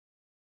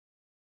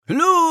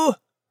Hello?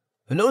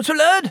 Announcer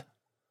lad?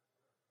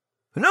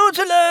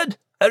 Announcer lad,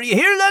 are you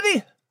here,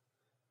 laddie?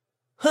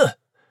 Huh,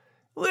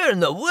 where in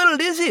the world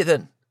is he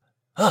then?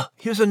 Ah,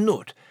 here's a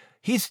note.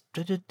 He's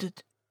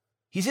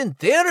in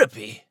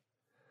therapy.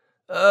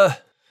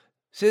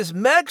 Says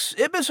Max,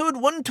 episode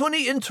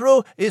 120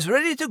 intro is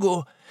ready to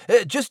go.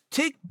 Just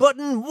take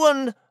button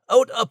 1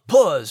 out of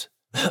pause.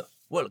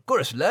 Well, of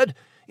course, lad.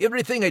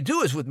 Everything I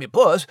do is with me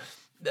pause.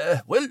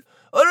 Well,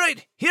 all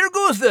right, here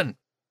goes then.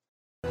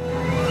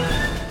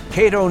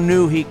 Cato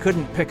knew he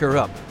couldn't pick her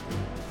up,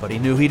 but he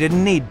knew he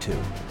didn't need to.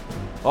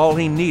 All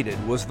he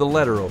needed was the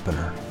letter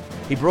opener.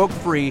 He broke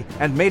free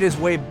and made his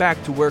way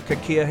back to where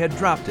Kakia had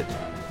dropped it.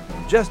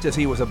 Just as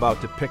he was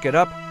about to pick it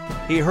up,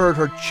 he heard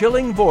her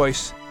chilling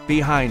voice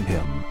behind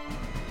him.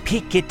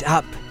 "Pick it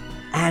up,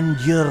 and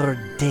you're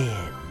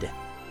dead,"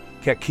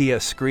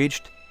 Kakia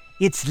screeched.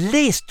 "It's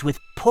laced with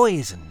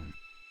poison."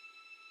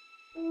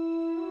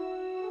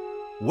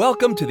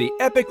 Welcome to the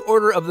Epic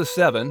Order of the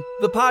Seven,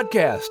 the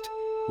podcast,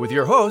 with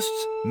your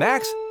hosts,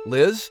 Max,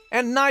 Liz,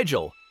 and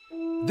Nigel.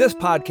 This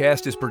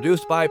podcast is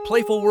produced by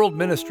Playful World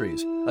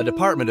Ministries, a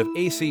department of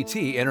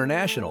ACT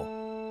International.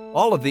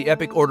 All of the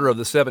Epic Order of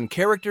the Seven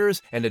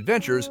characters and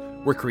adventures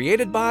were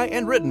created by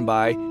and written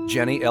by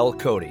Jenny L.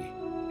 Cody.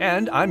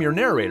 And I'm your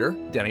narrator,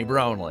 Denny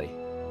Brownlee.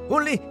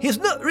 Only he's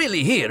not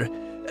really here.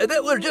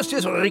 That were just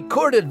his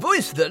recorded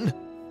voice then.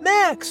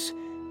 Max,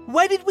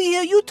 why did we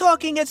hear you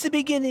talking at the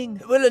beginning?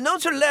 Well,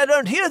 announcer lad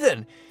aren't here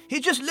then. He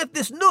just left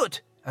this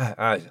note.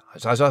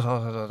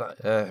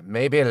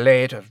 Maybe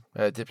late.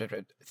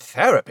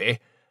 Therapy?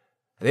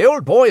 The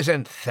old boy's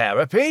in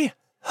therapy?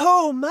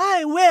 Oh,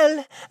 my,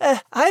 well,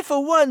 I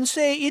for one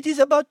say it is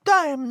about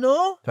time,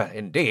 no?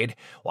 Indeed.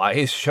 Why,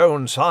 he's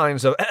shown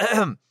signs of...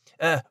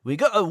 we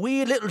got a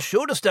wee little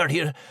show to start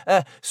here.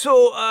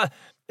 So,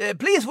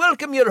 please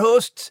welcome your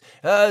hosts,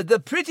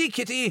 the pretty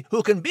kitty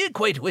who can be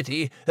quite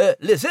witty,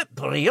 Lisette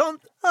Briand.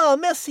 Oh,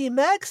 merci,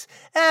 Max.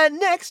 And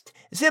next,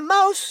 the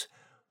mouse,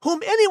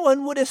 whom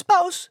anyone would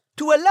espouse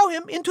to allow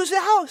him into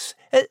the house,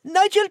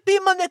 Nigel P.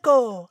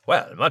 Monaco.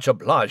 Well, much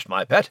obliged,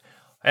 my pet.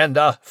 And,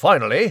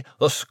 finally,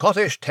 the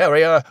Scottish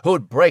terrier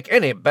who'd break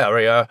any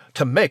barrier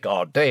to make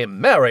our day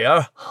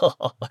merrier,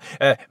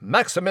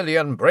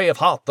 Maximilian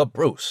Braveheart the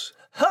Bruce.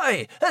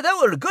 Hi, that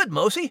were good,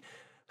 Mousy.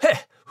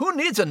 Who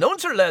needs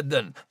announcer lad,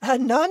 then?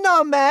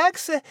 No,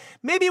 Max.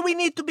 Maybe we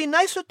need to be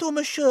nicer to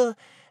Monsieur.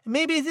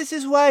 Maybe this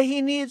is why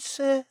he needs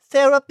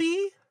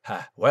therapy?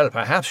 Well,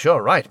 perhaps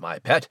you're right, my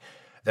pet.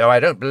 Though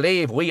I don't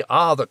believe we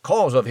are the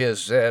cause of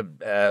his,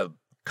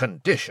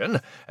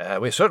 condition.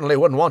 We certainly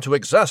wouldn't want to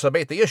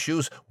exacerbate the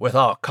issues with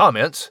our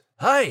comments.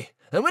 Aye,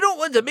 and we don't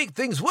want to make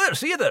things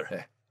worse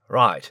either.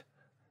 Right.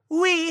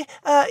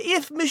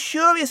 If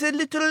Monsieur is a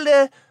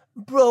little,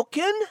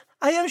 broken,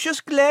 I am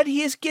just glad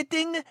he is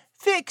getting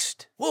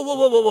fixed.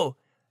 Whoa.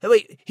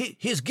 Wait,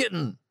 he's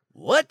getting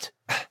what?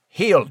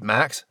 Healed,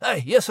 Max.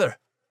 Aye, yes, sir.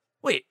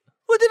 Wait,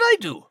 what did I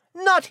do?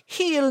 Not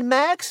heal,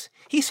 Max.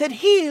 He said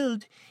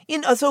healed.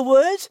 In other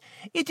words,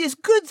 it is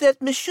good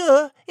that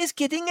Monsieur is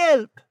getting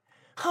help.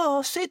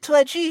 Oh, c'est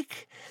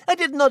tragique. I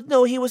did not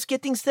know he was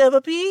getting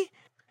therapy.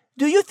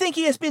 Do you think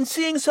he has been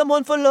seeing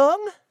someone for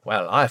long?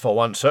 Well, I for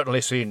one certainly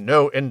see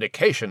no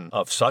indication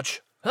of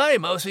such. Aye,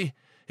 Mousy.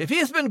 If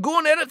he's been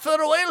going at it for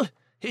a while,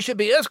 he should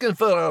be asking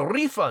for a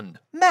refund.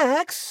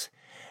 Max,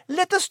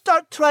 let us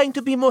start trying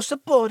to be more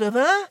supportive,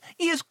 huh?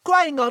 He is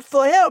crying out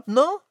for help,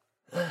 no?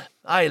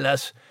 Aye,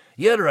 lass,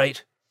 you're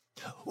right.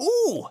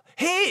 Ooh,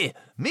 hey,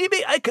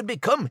 maybe I could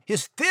become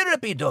his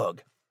therapy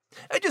dog.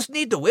 I just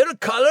need to wear a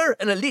collar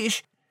and a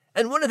leash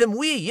and one of them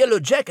wee yellow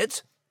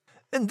jackets,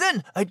 and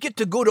then I'd get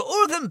to go to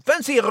all them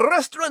fancy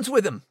restaurants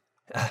with him.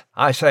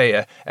 I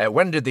say,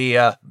 when did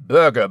the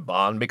Burger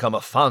Barn become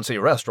a fancy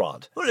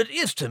restaurant? Well, it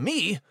is to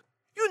me.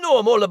 You know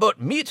I'm all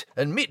about meat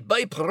and meat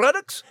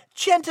byproducts.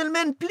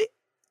 Gentlemen,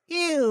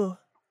 ew.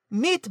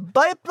 Meat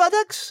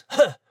byproducts?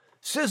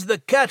 Says the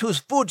cat whose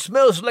food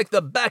smells like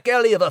the back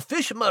alley of a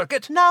fish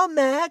market. Now,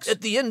 Max. At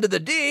the end of the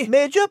day.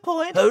 Major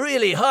point. A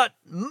really hot,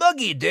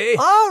 muggy day.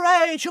 All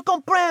right, je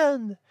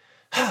comprends.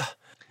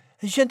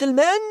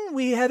 Gentlemen,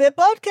 we have a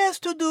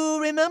podcast to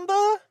do, remember?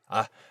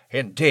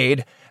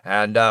 Indeed.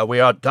 And we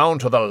are down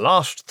to the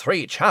last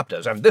 3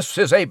 chapters, and this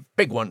is a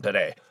big one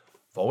today.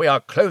 For we are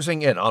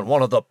closing in on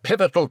one of the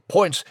pivotal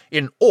points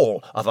in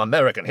all of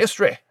American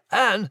history.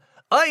 And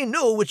I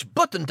know which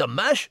button to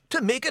mash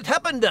to make it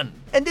happen then.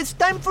 And it's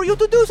time for you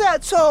to do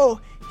that, so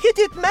hit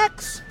it,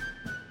 Max.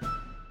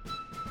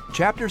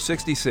 Chapter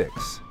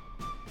 66,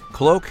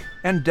 Cloak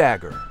and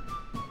Dagger.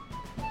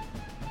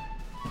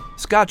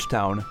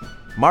 Scotchtown,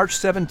 March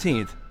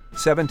 17th,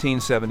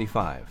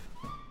 1775.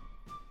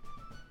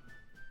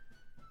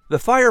 The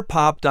fire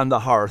popped on the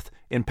hearth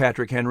in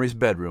Patrick Henry's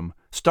bedroom,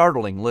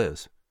 startling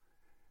Liz.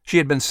 She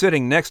had been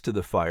sitting next to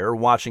the fire,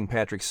 watching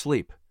Patrick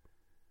sleep.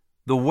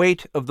 The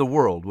weight of the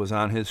world was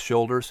on his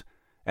shoulders,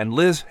 and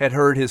Liz had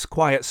heard his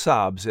quiet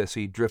sobs as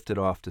he drifted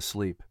off to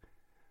sleep.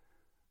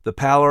 The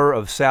pallor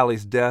of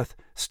Sally's death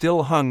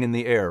still hung in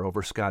the air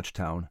over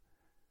Scotchtown.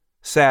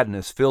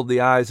 Sadness filled the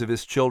eyes of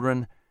his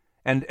children,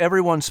 and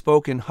everyone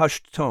spoke in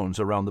hushed tones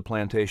around the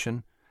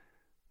plantation.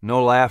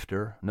 No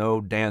laughter,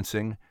 no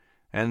dancing,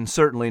 and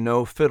certainly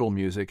no fiddle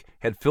music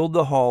had filled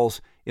the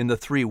halls in the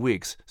 3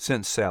 weeks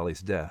since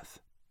Sally's death.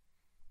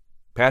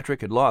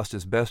 Patrick had lost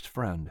his best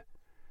friend,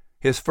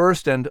 his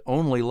first and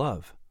only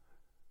love.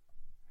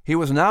 He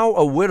was now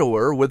a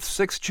widower with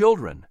 6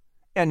 children,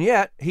 and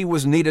yet he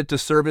was needed to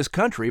serve his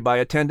country by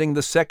attending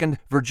the Second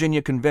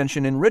Virginia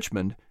Convention in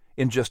Richmond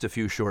in just a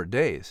few short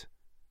days.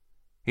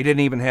 He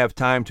didn't even have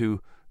time to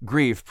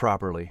grieve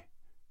properly.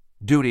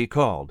 Duty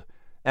called,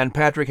 and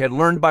Patrick had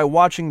learned by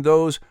watching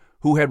those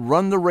who had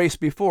run the race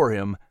before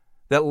him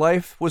that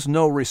life was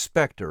no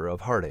respecter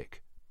of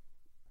heartache.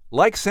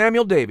 Like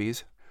Samuel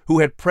Davies, who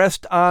had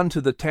pressed on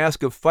to the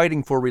task of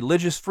fighting for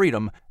religious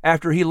freedom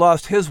after he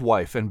lost his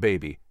wife and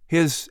baby,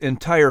 his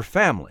entire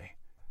family,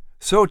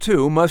 so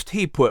too must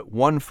he put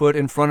one foot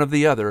in front of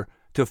the other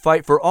to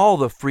fight for all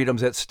the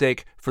freedoms at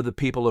stake for the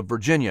people of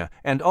Virginia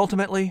and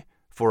ultimately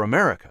for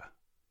America.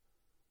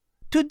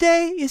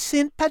 Today is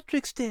St.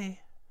 Patrick's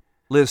Day,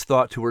 Liz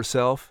thought to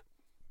herself.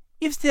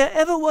 If there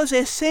ever was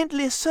a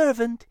saintly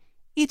servant,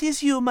 it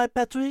is you, my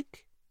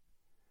Patrick.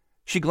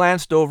 She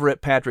glanced over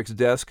at Patrick's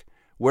desk,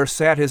 where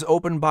sat his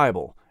open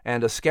Bible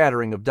and a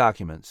scattering of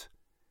documents.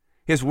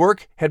 His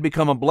work had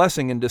become a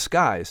blessing in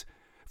disguise,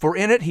 for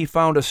in it he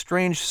found a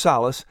strange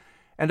solace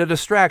and a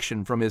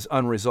distraction from his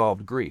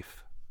unresolved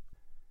grief.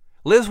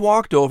 Liz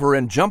walked over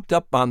and jumped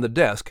up on the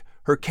desk,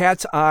 her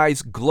cat's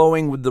eyes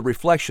glowing with the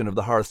reflection of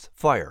the hearth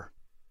fire.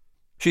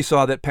 She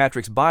saw that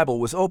Patrick's Bible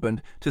was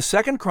opened to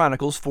 2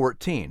 Chronicles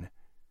 14.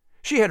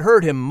 She had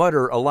heard him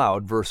mutter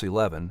aloud verse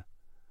 11,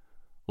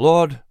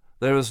 "Lord,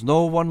 there is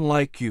no one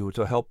like you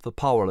to help the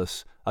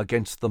powerless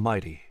against the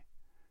mighty."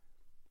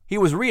 He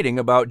was reading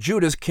about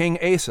Judah's king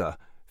Asa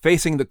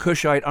facing the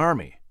Cushite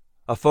army,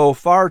 a foe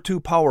far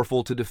too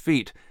powerful to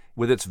defeat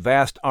with its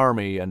vast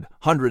army and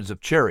hundreds of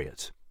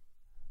chariots.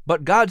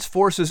 But God's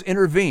forces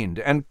intervened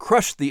and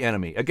crushed the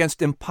enemy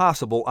against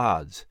impossible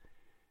odds.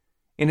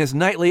 In his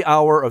nightly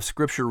hour of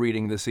scripture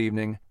reading this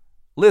evening,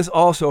 Liz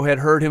also had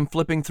heard him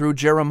flipping through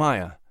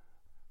Jeremiah,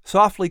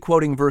 softly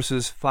quoting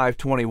verses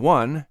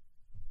 5:21,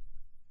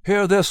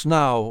 "Hear this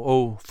now,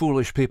 O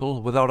foolish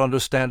people without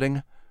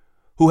understanding,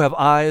 who have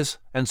eyes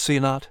and see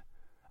not,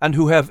 and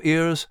who have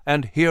ears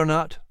and hear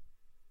not,"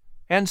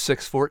 and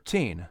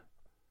 6:14,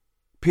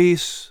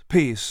 "Peace,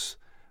 peace,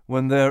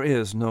 when there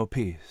is no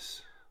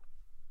peace."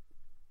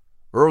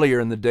 Earlier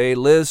in the day,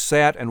 Liz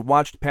sat and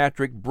watched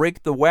Patrick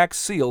break the wax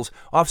seals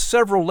off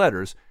several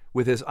letters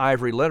with his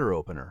ivory letter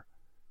opener.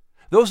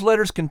 Those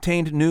letters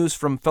contained news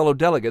from fellow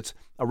delegates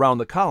around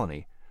the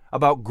colony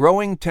about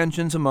growing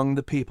tensions among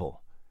the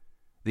people.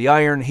 The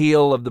iron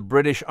heel of the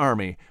British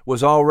Army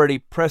was already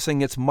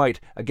pressing its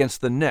might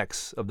against the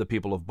necks of the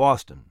people of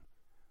Boston.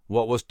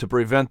 What was to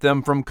prevent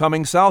them from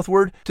coming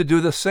southward to do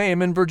the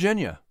same in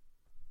Virginia?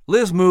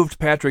 Liz moved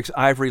Patrick's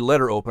ivory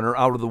letter opener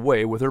out of the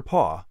way with her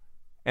paw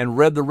and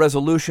read the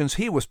resolutions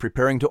he was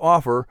preparing to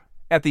offer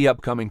at the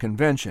upcoming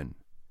convention.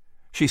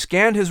 She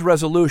scanned his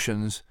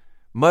resolutions,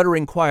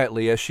 muttering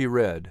quietly as she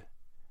read,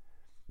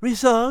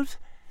 "Resolved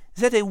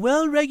that a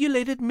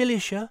well-regulated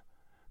militia,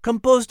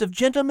 composed of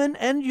gentlemen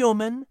and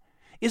yeomen,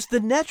 is the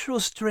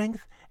natural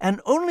strength and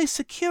only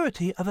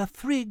security of a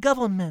free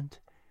government.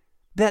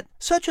 That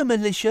such a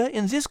militia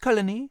in this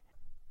colony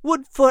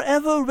would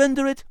forever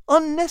render it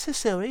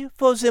unnecessary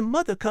for the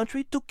mother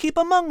country to keep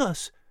among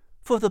us,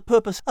 for the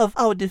purpose of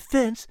our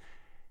defense,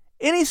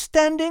 any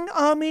standing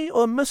army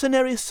or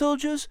mercenary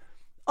soldiers,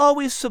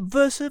 always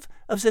subversive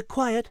of the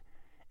quiet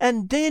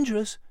and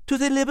dangerous to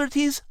the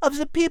liberties of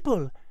the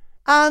people,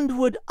 and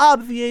would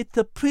obviate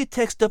the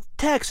pretext of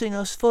taxing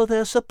us for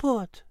their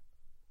support."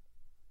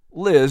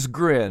 Liz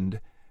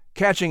grinned,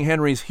 catching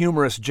Henry's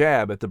humorous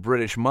jab at the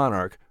British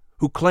monarch,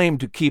 who claimed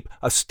to keep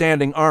a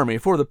standing army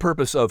for the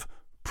purpose of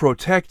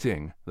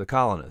protecting the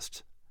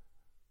colonists.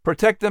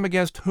 Protect them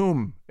against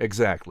whom,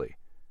 exactly?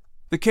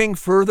 The king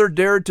further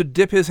dared to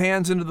dip his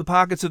hands into the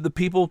pockets of the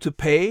people to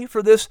pay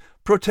for this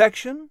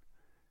protection?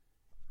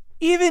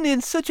 "Even in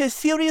such a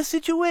serious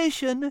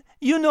situation,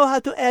 you know how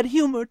to add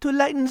humor to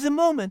lighten the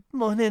moment,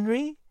 mon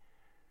Henry."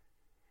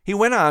 He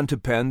went on to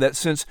pen that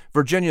since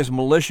Virginia's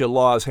militia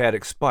laws had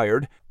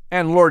expired,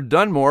 and Lord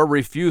Dunmore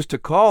refused to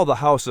call the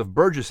House of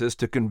Burgesses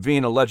to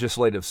convene a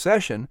legislative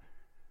session,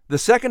 the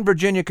Second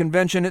Virginia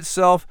Convention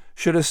itself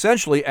should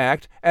essentially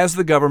act as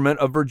the government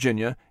of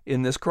Virginia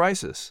in this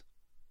crisis.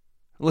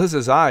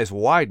 Liz's eyes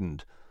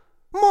widened.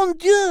 "Mon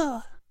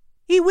Dieu!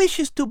 He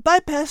wishes to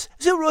bypass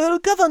the royal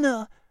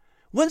governor.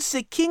 Once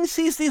the king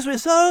sees these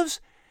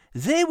resolves,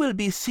 they will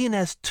be seen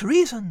as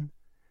treason.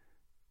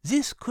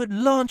 This could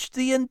launch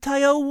the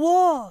entire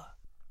war.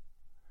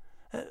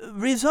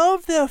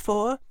 Resolve,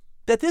 therefore,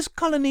 that this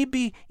colony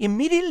be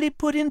immediately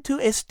put into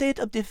a state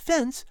of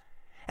defense,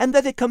 and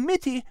that a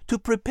committee to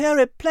prepare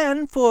a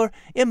plan for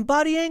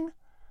embodying,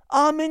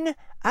 arming,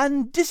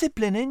 and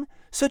disciplining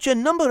such a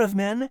number of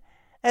men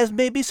as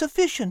may be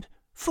sufficient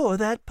for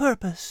that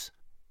purpose."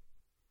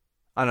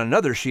 On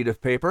another sheet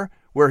of paper,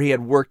 where he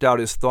had worked out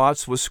his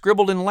thoughts, was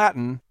scribbled in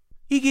Latin,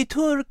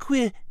 Igitur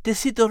qui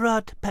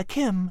desiderat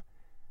pacem,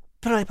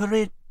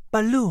 praeparet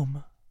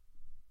ballum.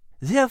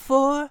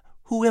 Therefore,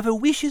 whoever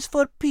wishes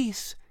for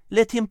peace,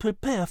 let him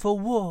prepare for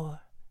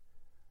war.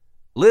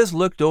 Liz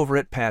looked over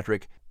at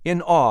Patrick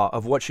in awe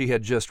of what she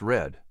had just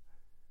read.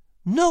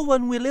 No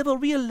one will ever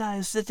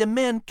realize that a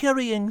man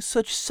carrying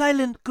such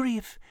silent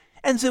grief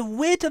and the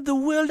weight of the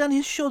world on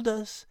his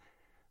shoulders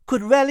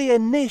could rally a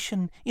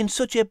nation in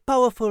such a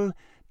powerful,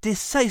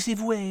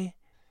 decisive way.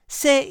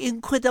 C'est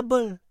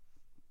incredible.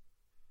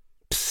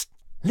 Psst,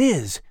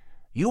 Liz,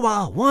 you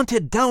are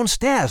wanted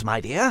downstairs,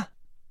 my dear,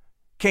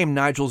 came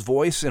Nigel's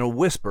voice in a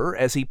whisper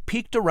as he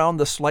peeked around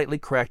the slightly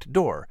cracked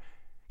door.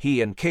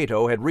 He and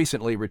Cato had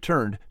recently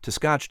returned to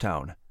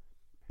Scotchtown.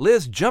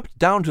 Liz jumped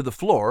down to the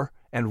floor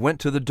and went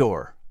to the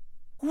door.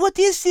 What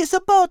is this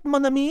about,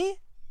 mon ami?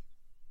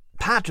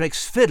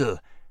 Patrick's fiddle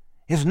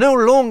is no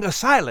longer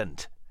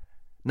silent,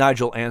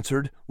 Nigel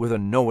answered with a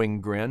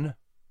knowing grin.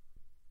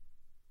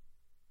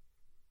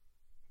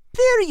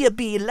 There ye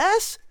be,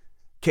 lass,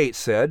 Kate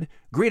said,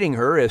 greeting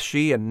her as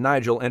she and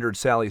Nigel entered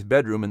Sally's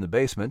bedroom in the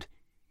basement.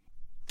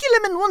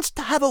 Gilliman wants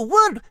to have a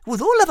word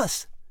with all of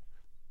us.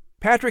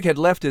 Patrick had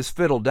left his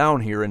fiddle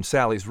down here in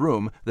Sally's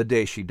room the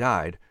day she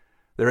died.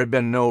 There had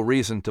been no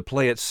reason to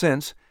play it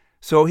since,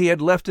 so he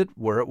had left it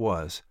where it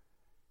was.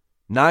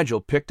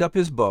 Nigel picked up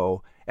his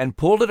bow and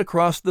pulled it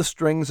across the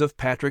strings of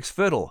Patrick's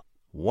fiddle.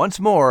 Once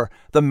more,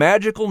 the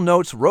magical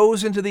notes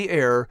rose into the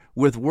air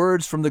with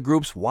words from the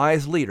group's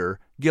wise leader,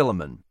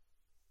 Gilliman.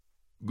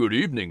 Good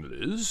evening,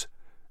 Liz.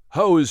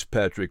 How is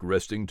Patrick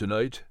resting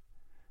tonight?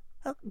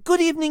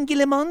 Good evening,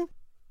 Gilliman,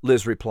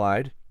 Liz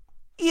replied.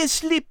 He is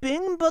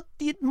sleeping, but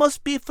it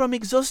must be from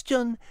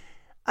exhaustion.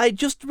 I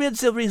just read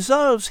the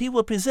resolves he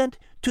will present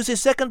to the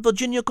Second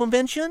Virginia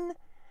Convention.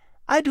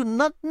 I do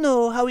not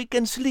know how he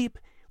can sleep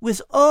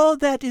with all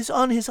that is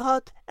on his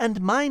heart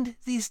and mind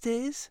these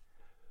days.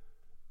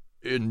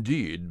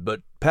 Indeed,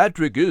 but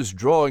Patrick is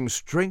drawing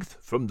strength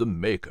from the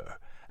Maker,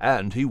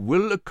 and he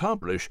will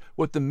accomplish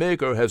what the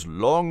Maker has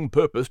long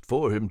purposed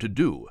for him to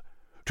do,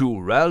 to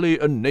rally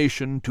a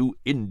nation to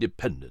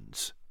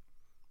independence.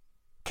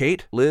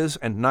 Kate, Liz,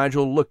 and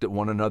Nigel looked at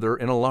one another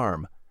in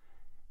alarm.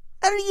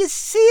 Are you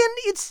saying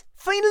it's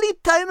finally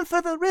time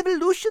for the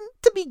revolution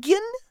to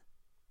begin?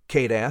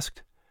 Kate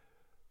asked.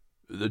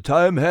 The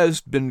time has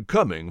been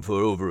coming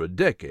for over a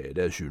decade,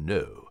 as you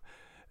know.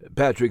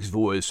 Patrick's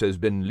voice has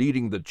been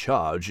leading the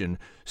charge in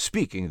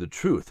speaking the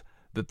truth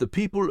that the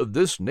people of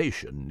this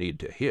nation need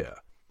to hear.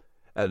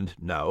 And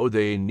now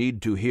they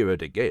need to hear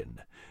it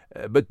again,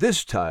 but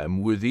this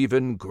time with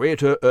even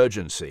greater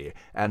urgency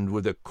and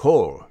with a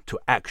call to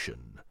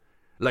action.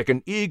 Like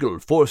an eagle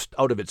forced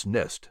out of its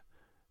nest,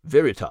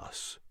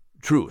 Veritas,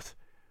 truth,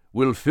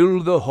 will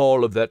fill the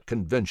hall of that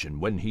convention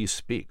when he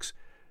speaks,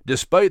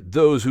 despite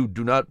those who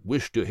do not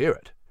wish to hear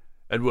it,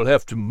 and will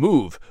have to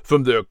move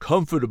from their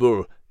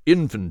comfortable,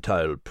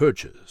 infantile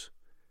perches.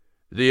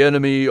 The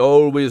enemy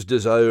always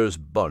desires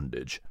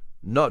bondage,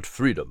 not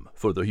freedom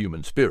for the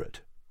human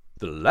spirit.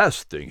 The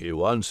last thing he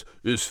wants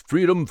is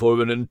freedom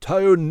for an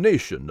entire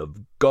nation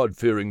of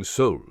God-fearing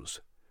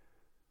souls.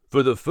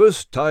 For the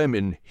first time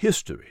in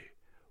history,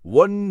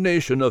 one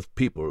nation of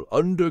people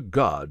under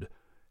God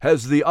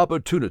has the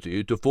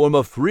opportunity to form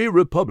a free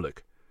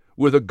republic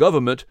with a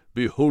government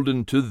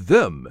beholden to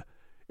them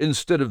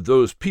instead of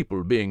those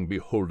people being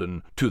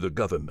beholden to the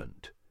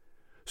government.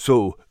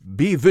 So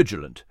be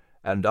vigilant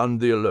and on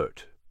the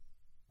alert.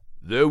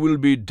 There will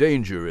be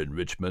danger in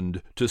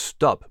Richmond to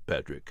stop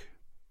Patrick.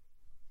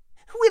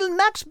 Will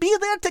Max be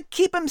there to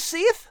keep him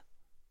safe?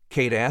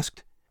 Kate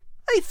asked.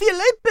 I feel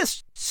I'd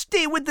best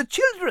stay with the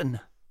children.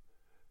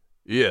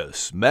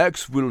 Yes,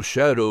 Max will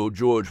shadow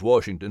George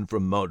Washington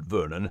from Mount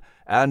Vernon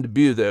and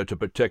be there to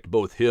protect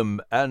both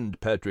him and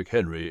Patrick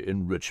Henry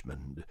in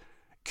Richmond.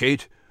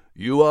 Kate,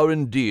 you are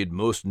indeed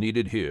most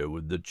needed here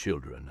with the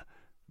children.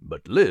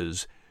 But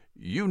Liz,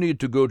 you need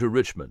to go to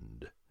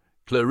Richmond.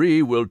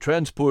 Clary will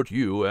transport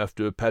you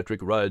after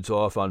Patrick rides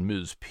off on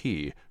Ms.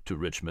 P. to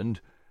Richmond.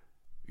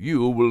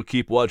 You will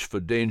keep watch for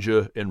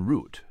danger en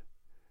route.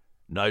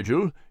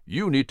 Nigel,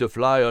 you need to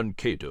fly on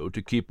Cato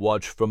to keep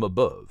watch from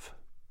above.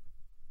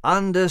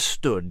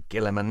 Understood,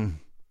 Gilliman,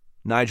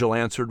 Nigel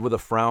answered with a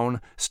frown,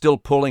 still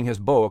pulling his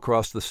bow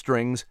across the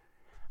strings.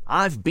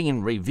 I've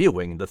been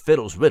reviewing the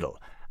fiddle's riddle,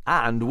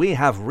 and we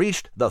have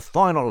reached the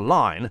final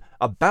line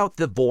about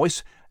the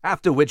voice,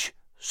 after which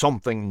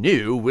something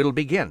new will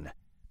begin.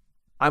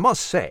 I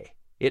must say,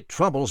 it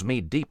troubles me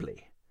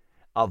deeply.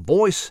 A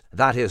voice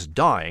that is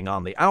dying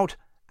on the out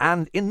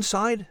and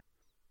inside?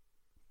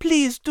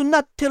 Please do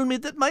not tell me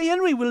that my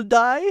Henry will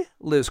die,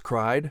 Liz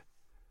cried.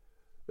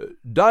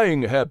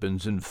 Dying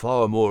happens in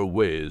far more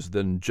ways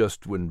than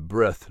just when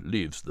breath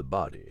leaves the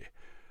body.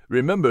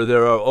 Remember,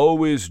 there are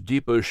always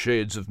deeper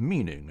shades of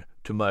meaning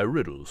to my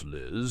riddles,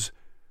 Liz.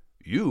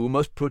 You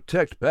must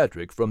protect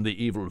Patrick from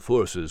the evil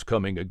forces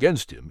coming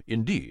against him,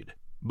 indeed,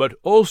 but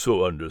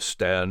also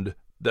understand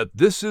that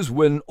this is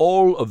when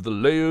all of the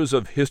layers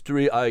of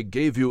history I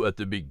gave you at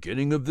the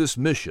beginning of this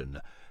mission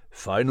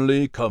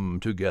finally come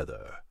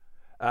together,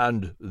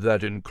 and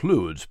that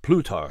includes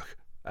Plutarch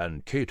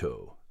and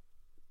Cato.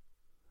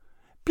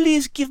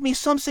 Please give me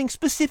something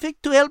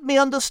specific to help me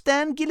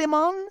understand,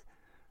 Guilliman,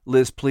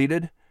 Liz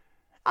pleaded.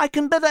 I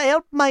can better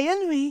help my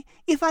Henry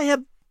if I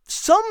have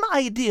some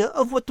idea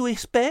of what to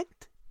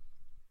expect.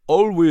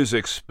 Always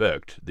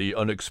expect the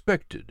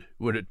unexpected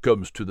when it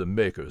comes to the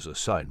Maker's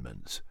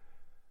assignments.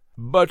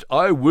 But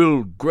I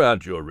will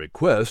grant your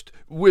request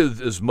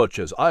with as much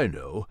as I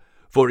know,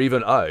 for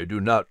even I do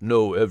not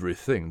know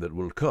everything that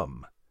will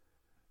come.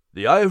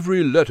 The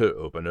ivory letter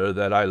opener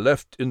that I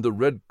left in the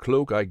red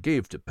cloak I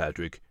gave to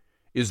Patrick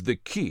is the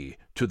key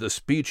to the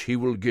speech he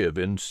will give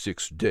in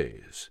 6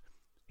 days.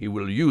 He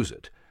will use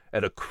it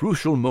at a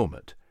crucial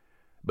moment,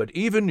 but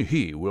even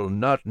he will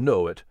not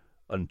know it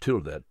until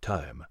that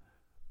time.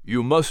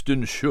 You must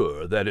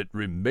ensure that it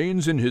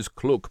remains in his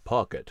cloak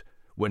pocket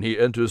when he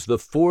enters the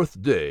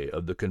 4th day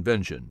of the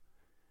convention.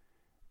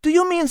 Do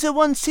you mean the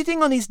one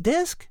sitting on his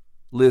desk?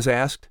 Liz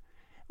asked.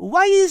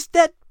 Why is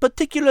that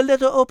particular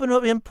letter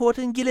opener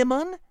important,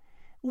 Guilliman?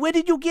 Where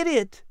did you get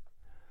it?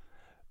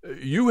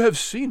 You have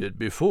seen it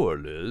before,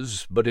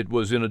 Liz, but it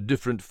was in a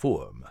different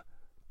form.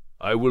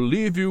 I will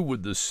leave you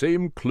with the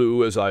same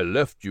clue as I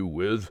left you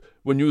with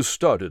when you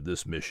started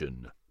this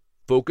mission.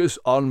 Focus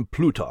on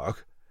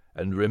Plutarch,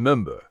 and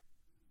remember,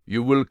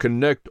 you will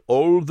connect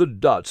all the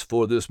dots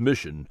for this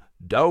mission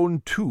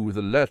down to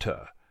the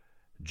letter,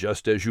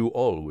 just as you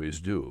always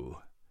do.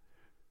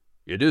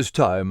 It is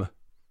time.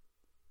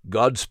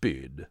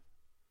 Godspeed.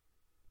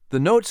 The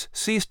notes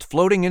ceased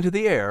floating into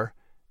the air,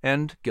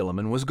 and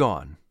Guilliman was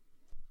gone.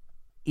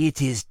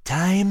 It is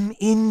time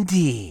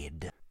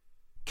indeed,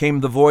 came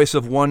the voice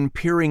of one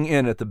peering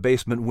in at the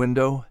basement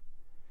window.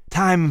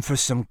 Time for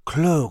some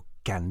cloak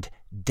and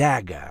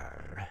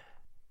dagger.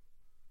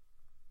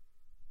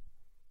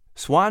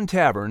 Swan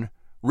Tavern,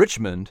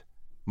 Richmond,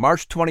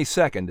 March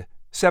 22nd,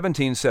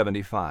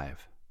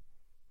 1775.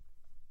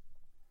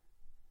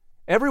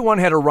 Everyone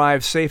had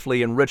arrived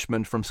safely in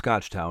Richmond from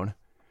Scotchtown.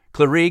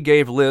 Clary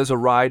gave Liz a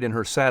ride in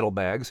her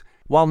saddlebags,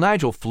 while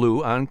Nigel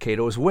flew on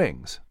Cato's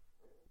wings.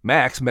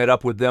 Max met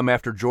up with them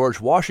after George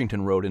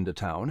Washington rode into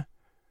town.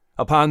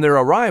 Upon their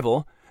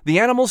arrival, the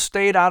animals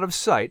stayed out of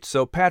sight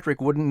so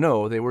Patrick wouldn't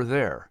know they were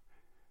there.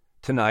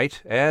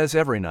 Tonight, as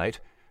every night,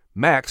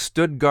 Max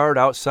stood guard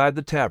outside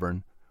the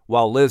tavern,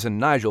 while Liz and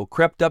Nigel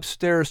crept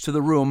upstairs to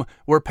the room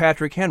where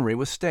Patrick Henry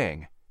was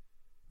staying.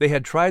 They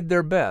had tried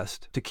their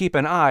best to keep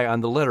an eye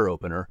on the letter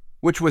opener,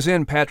 which was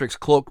in Patrick's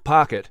cloak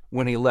pocket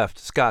when he left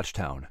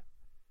Scotchtown.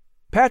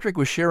 Patrick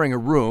was sharing a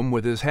room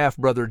with his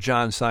half-brother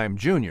John Syme,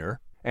 Jr.,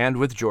 and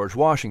with George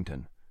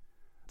Washington.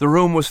 The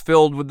room was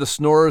filled with the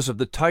snores of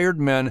the tired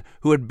men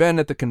who had been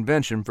at the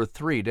convention for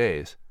 3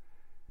 days.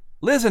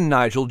 Liz and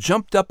Nigel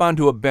jumped up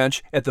onto a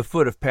bench at the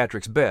foot of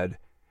Patrick's bed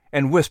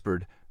and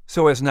whispered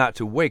so as not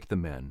to wake the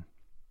men.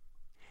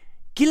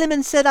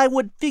 Guilliman said I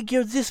would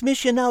figure this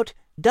mission out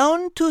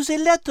down to the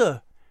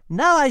letter.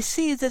 Now I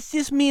see that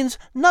this means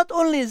not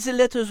only the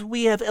letters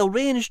we have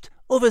arranged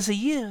over the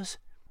years,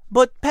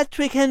 but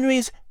Patrick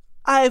Henry's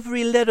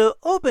ivory letter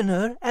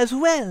opener as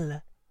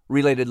well,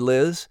 related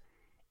Liz.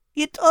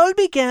 It all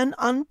began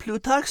on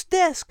Plutarch's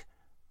desk.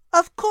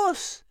 Of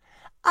course,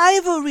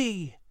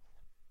 ivory.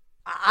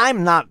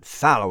 I'm not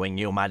following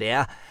you, my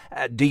dear.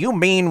 Do you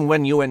mean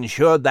when you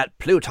ensured that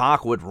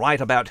Plutarch would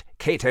write about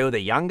Cato the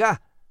Younger?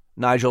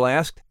 Nigel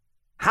asked.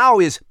 How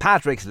is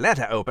Patrick's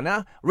letter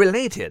opener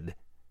related?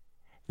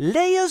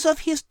 Layers of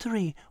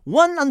history,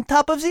 one on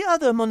top of the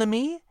other, mon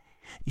ami.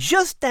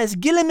 Just as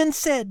Guilliman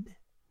said.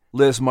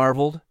 Liz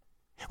marveled.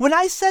 When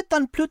I sat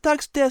on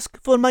Plutarch's desk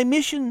for my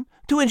mission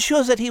to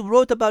ensure that he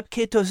wrote about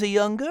Cato the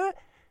Younger,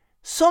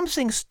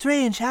 something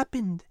strange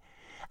happened.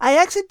 I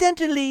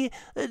accidentally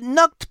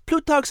knocked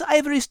Plutarch's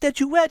ivory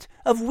statuette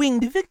of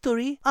winged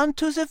victory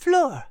onto the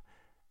floor.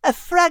 A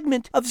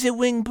fragment of the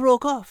wing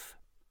broke off.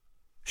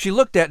 She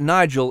looked at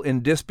Nigel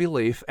in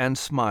disbelief and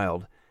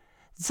smiled.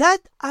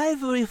 That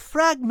ivory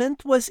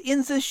fragment was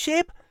in the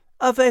shape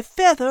of a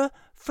feather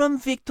from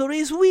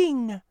Victory's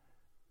wing.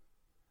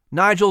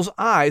 Nigel's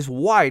eyes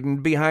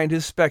widened behind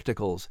his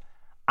spectacles.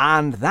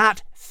 And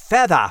that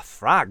feather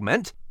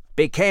fragment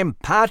became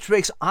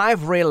Patrick's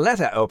ivory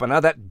letter opener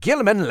that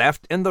Guilliman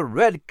left in the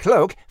red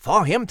cloak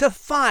for him to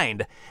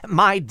find.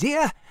 My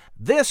dear,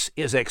 this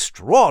is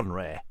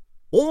extraordinary.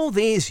 All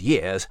these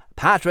years,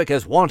 Patrick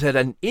has wanted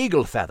an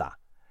eagle feather.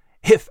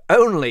 If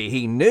only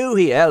he knew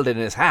he held in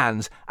his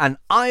hands an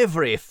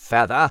ivory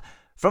feather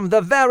from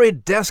the very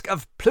desk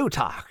of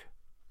Plutarch.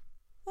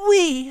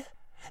 Oui.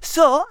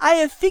 So I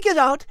have figured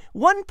out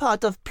one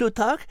part of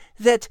Plutarch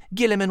that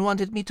Guilliman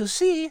wanted me to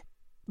see,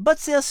 but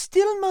there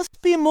still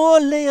must be more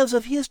layers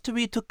of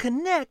history to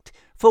connect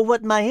for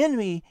what my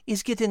Henry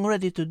is getting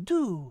ready to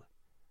do,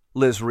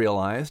 Liz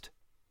realized.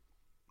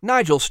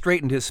 Nigel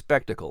straightened his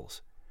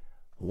spectacles.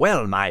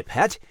 Well, my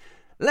pet,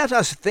 let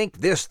us think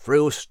this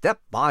through step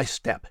by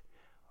step.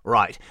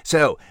 Right,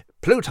 so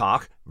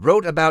Plutarch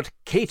wrote about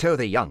Cato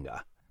the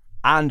Younger.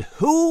 And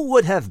who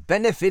would have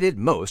benefited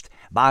most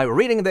by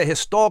reading the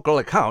historical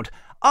account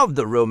of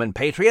the Roman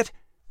patriot?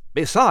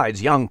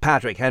 besides young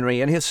Patrick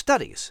Henry in his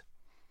studies?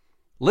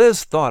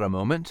 Liz thought a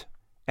moment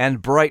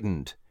and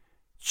brightened.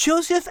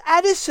 Joseph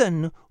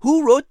Addison,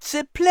 who wrote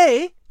the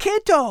play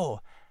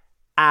Cato.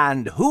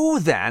 And who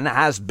then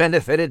has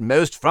benefited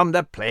most from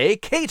the play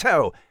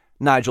Cato?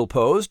 Nigel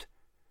posed.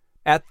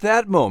 At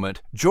that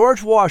moment,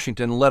 George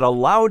Washington let a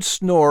loud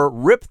snore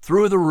rip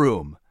through the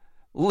room.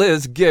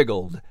 Liz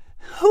giggled.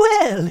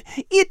 Well,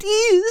 it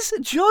is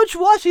George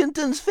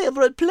Washington's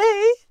favorite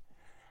play.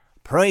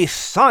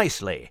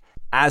 Precisely,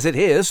 as it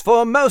is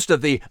for most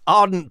of the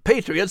ardent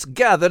patriots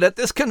gathered at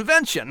this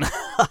convention,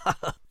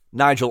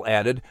 Nigel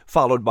added,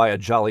 followed by a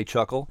jolly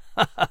chuckle.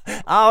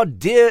 Our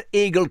dear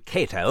Eagle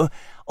Cato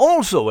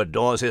also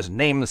adores his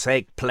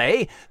namesake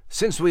play,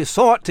 since we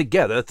saw it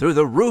together through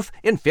the roof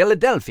in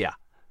Philadelphia.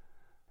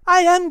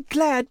 I am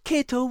glad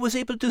Cato was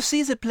able to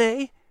see the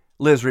play,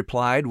 Liz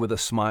replied with a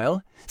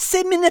smile.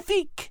 C'est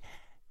magnifique.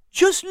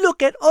 Just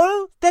look at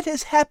all that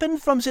has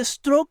happened from the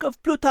stroke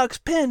of Plutarch's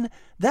pen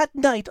that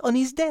night on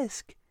his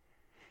desk.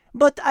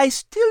 But I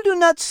still do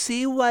not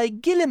see why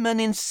Gilliman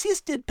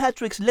insisted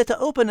Patrick's letter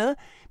opener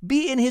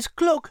be in his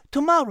cloak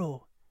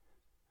tomorrow.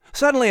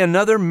 Suddenly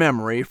another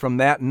memory from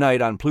that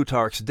night on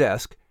Plutarch's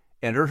desk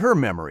entered her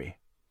memory.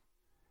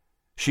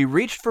 She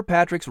reached for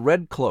Patrick's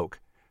red cloak,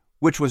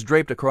 which was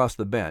draped across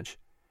the bench,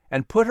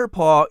 and put her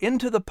paw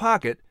into the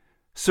pocket,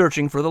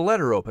 searching for the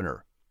letter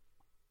opener.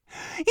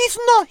 It's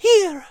not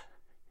here,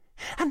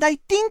 and I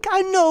think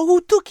I know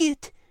who took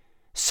it.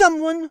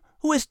 Someone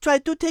who has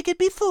tried to take it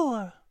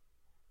before.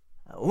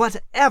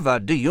 Whatever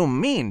do you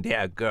mean,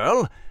 dear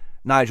girl?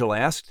 Nigel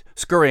asked,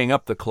 scurrying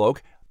up the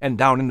cloak and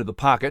down into the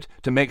pocket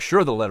to make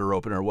sure the letter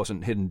opener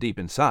wasn't hidden deep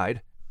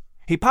inside.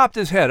 He popped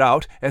his head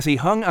out as he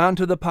hung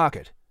onto the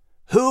pocket.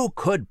 Who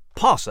could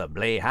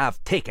possibly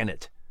have taken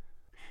it?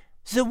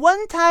 The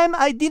one time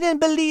I didn't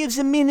believe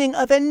the meaning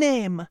of a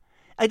name.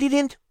 I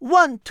didn't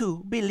want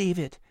to believe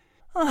it.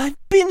 I've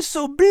been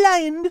so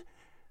blind.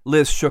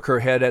 Liz shook her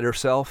head at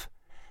herself.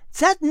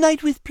 That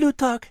night with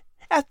Plutarch,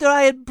 after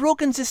I had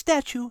broken the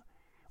statue,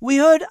 we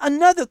heard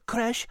another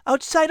crash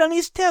outside on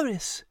his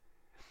terrace.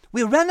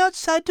 We ran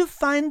outside to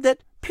find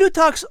that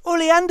Plutarch's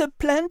oleander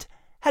plant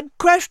had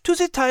crashed to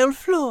the tile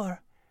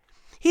floor.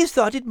 He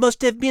thought it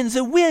must have been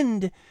the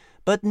wind,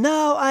 but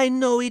now I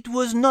know it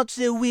was not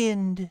the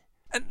wind.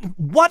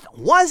 What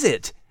was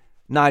it?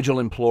 Nigel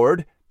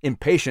implored,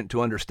 impatient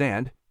to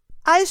understand.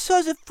 I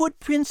saw the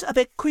footprints of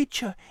a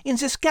creature in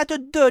the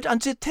scattered dirt on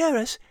the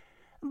terrace,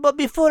 but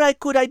before I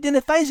could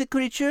identify the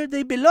creature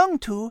they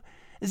belonged to,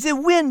 the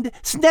wind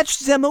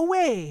snatched them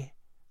away,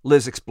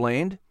 Liz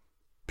explained.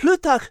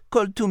 Plutarch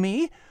called to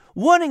me,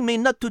 warning me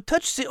not to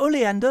touch the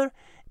oleander,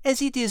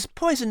 as it is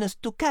poisonous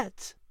to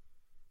cats.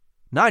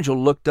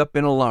 Nigel looked up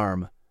in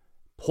alarm.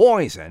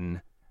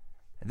 Poison?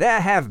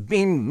 There have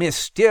been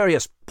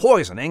mysterious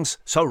poisonings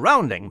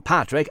surrounding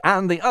Patrick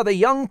and the other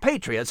young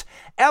patriots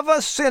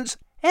ever since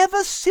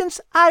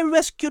I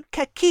rescued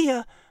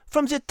Kakia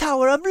from the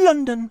Tower of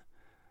London.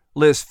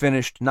 Liz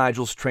finished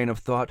Nigel's train of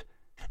thought.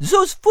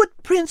 Those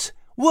footprints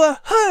were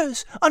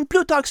hers on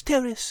Plutarch's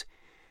terrace.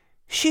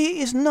 She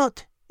is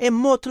not a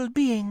mortal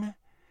being.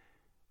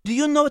 Do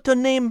you know what her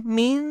name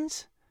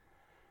means?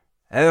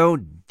 Oh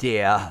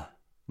dear,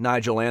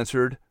 Nigel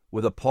answered,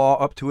 with a paw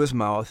up to his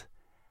mouth.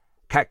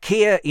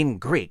 Kakia in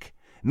Greek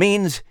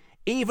means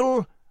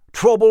evil,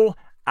 trouble,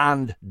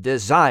 and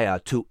desire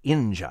to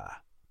injure.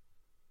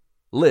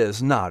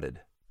 Liz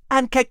nodded.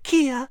 And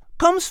Kakia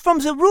comes from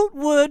the root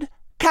word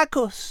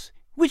kakos,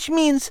 which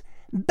means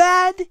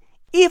bad,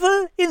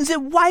 evil in the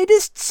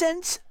widest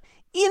sense,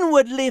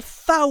 inwardly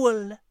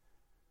foul.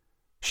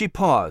 She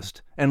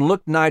paused and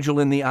looked Nigel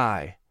in the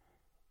eye.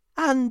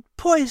 And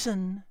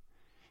poison.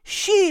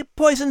 She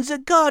poisoned the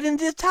guard in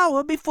the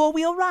tower before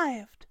we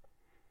arrived.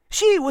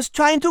 She was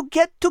trying to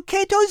get to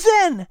Cato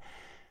then.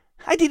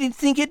 I didn't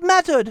think it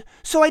mattered,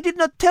 so I did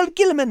not tell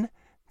Gilliman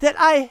that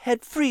I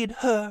had freed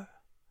her.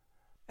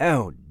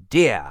 Oh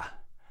dear.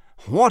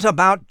 What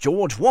about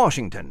George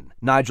Washington?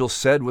 Nigel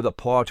said with a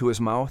paw to his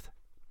mouth.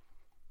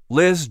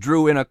 Liz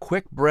drew in a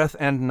quick breath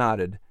and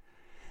nodded.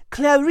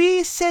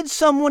 Clarice said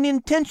someone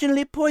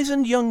intentionally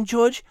poisoned young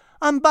George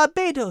on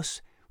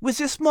Barbados with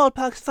the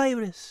smallpox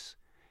virus.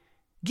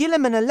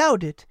 Gilliman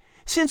allowed it,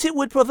 since it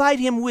would provide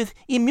him with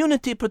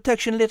immunity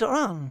protection later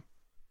on.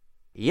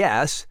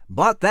 Yes,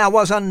 but there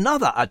was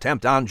another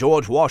attempt on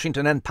George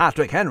Washington and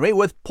Patrick Henry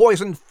with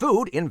poisoned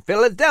food in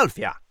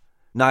Philadelphia,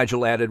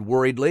 Nigel added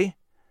worriedly.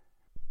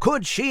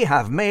 Could she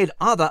have made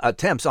other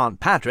attempts on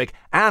Patrick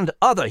and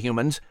other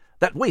humans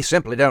that we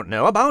simply don't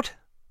know about?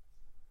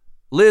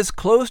 Liz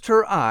closed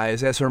her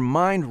eyes as her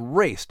mind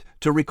raced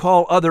to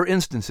recall other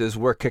instances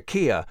where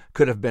Kakia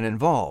could have been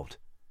involved.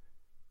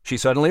 She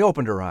suddenly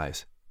opened her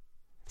eyes.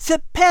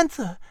 The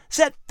panther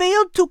that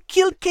failed to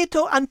kill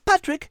Cato and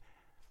Patrick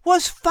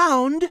was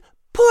found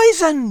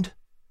poisoned.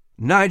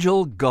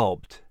 Nigel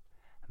gulped.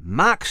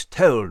 Max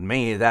told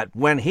me that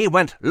when he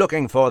went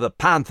looking for the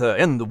panther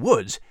in the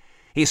woods,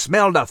 he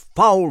smelled a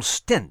foul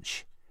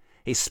stench.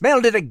 He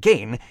smelled it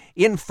again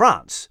in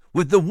France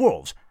with the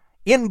wolves,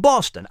 in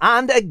Boston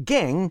and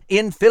again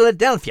in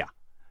Philadelphia.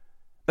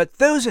 But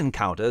those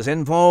encounters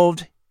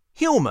involved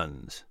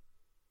humans.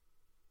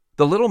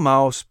 The little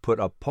mouse put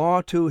a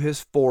paw to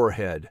his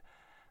forehead.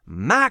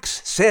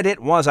 Max said it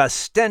was a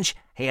stench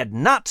he had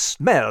not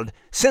smelled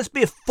since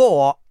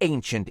before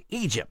ancient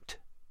Egypt.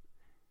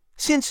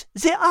 Since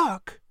the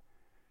Ark.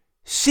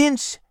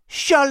 Since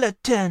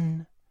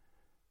Charlatan,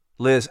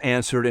 Liz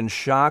answered in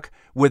shock,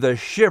 with a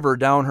shiver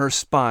down her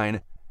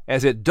spine,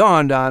 as it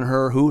dawned on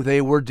her who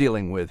they were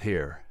dealing with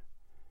here.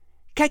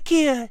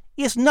 Kakia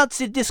is not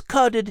the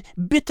discarded,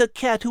 bitter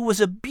cat who was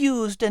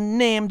abused and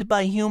named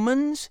by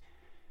humans.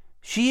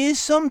 She is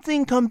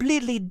something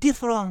completely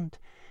different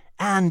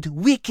and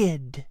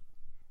wicked.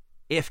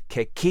 If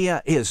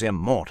Kakia is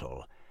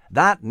immortal,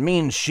 that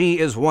means she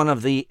is one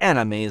of the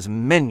enemy's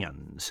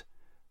minions,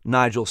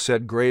 Nigel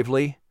said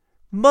gravely.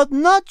 But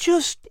not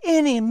just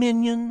any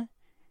minion.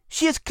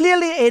 She is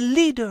clearly a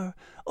leader,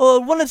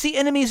 or one of the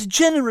enemy's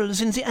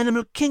generals in the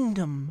animal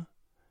kingdom,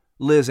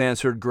 Liz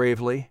answered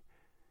gravely.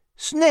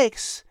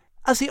 Snakes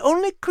are the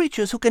only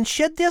creatures who can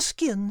shed their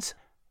skins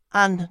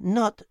and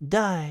not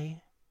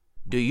die.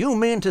 Do you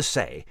mean to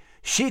say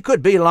she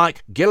could be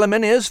like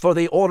Guilliman is for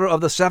the Order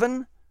of the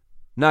Seven?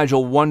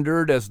 Nigel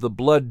wondered as the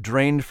blood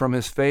drained from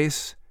his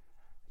face.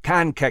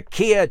 Can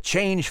Kakia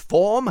change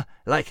form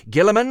like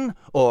Guilliman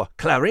or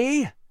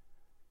Clary?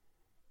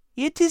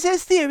 It is a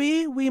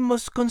theory we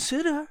must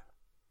consider.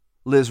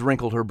 Liz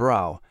wrinkled her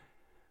brow.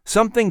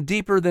 Something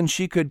deeper than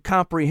she could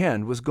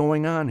comprehend was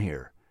going on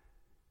here.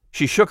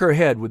 She shook her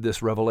head with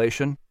this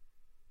revelation.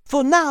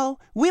 For now,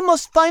 we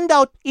must find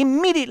out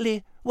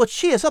immediately what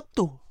she is up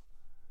to.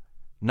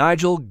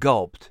 Nigel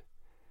gulped.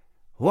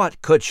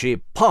 What could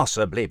she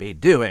possibly be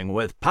doing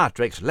with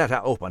Patrick's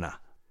letter opener?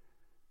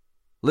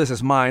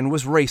 Liz's mind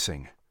was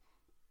racing.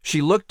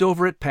 She looked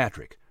over at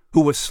Patrick,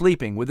 who was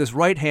sleeping with his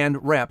right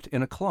hand wrapped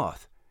in a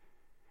cloth.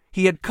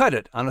 He had cut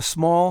it on a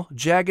small,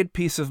 jagged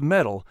piece of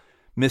metal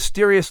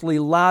mysteriously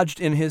lodged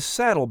in his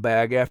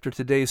saddlebag after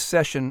today's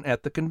session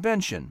at the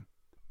convention.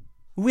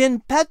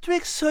 When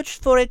Patrick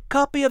searched for a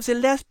copy of the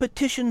last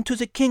petition to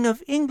the King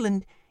of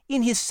England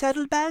in his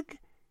saddlebag,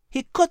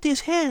 he cut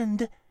his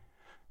hand.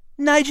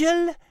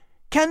 Nigel,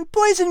 can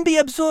poison be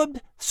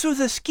absorbed through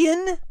the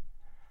skin?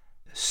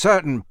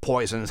 Certain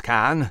poisons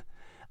can.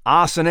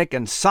 Arsenic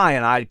and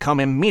cyanide come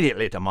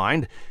immediately to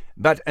mind,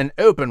 but an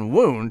open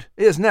wound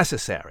is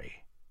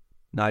necessary,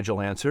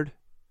 Nigel answered.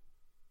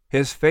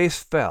 His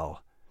face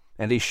fell,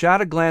 and he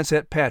shot a glance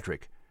at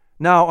Patrick,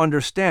 now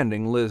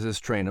understanding Liz's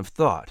train of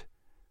thought.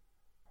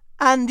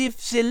 And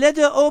if the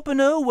letter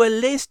opener were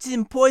laced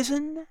in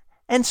poison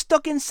and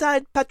stuck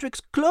inside Patrick's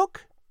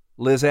cloak?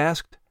 Liz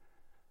asked.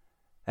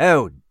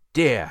 Oh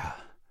dear,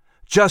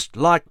 just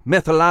like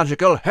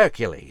mythological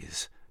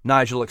Hercules,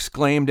 Nigel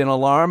exclaimed in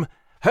alarm.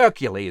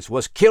 Hercules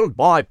was killed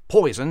by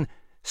poison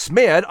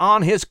smeared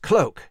on his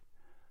cloak.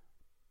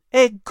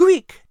 A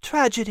Greek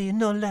tragedy,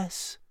 no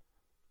less,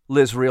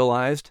 Liz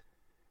realized.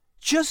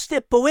 Just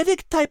the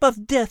poetic type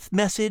of death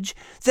message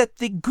that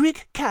the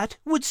Greek cat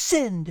would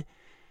send.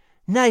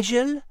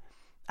 Nigel,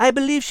 I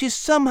believe she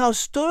somehow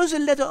stores a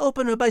letter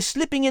opener by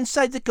slipping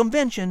inside the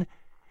convention,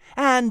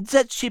 and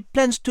that she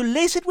plans to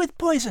lace it with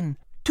poison,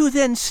 to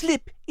then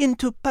slip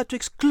into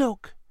Patrick's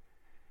cloak.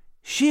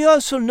 She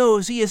also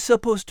knows he is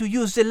supposed to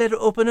use the letter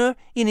opener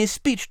in his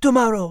speech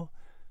tomorrow.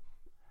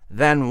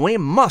 Then we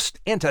must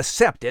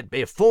intercept it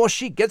before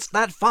she gets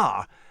that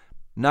far,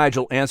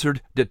 Nigel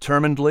answered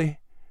determinedly.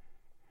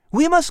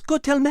 We must go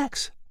tell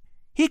Max.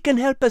 He can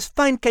help us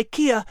find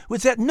Kakia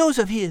with that nose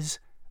of his,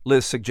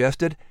 Liz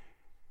suggested.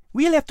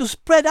 We'll have to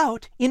spread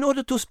out in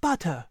order to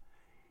spot her.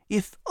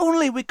 If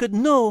only we could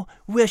know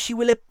where she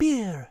will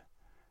appear.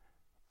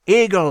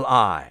 Eagle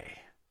Eye,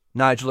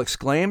 Nigel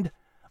exclaimed.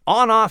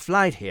 On our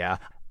flight here,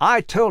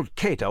 I told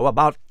Cato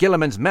about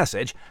Guilliman's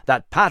message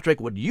that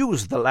Patrick would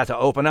use the letter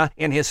opener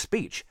in his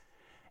speech.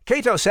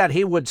 Cato said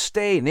he would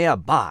stay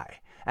nearby,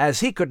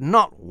 as he could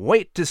not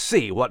wait to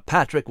see what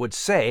Patrick would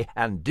say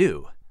and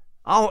do.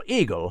 Our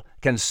eagle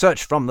can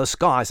search from the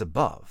skies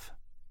above.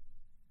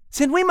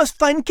 Then we must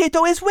find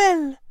Cato as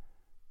well.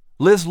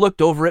 Liz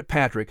looked over at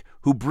Patrick,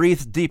 who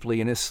breathed deeply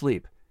in his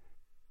sleep.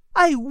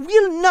 I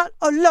will not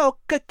allow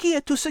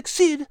Kakia to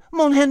succeed,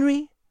 Mon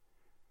Henry.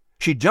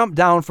 She jumped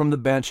down from the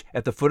bench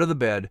at the foot of the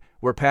bed,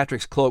 where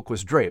Patrick's cloak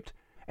was draped,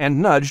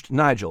 and nudged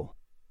Nigel.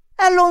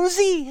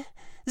 Allons-y!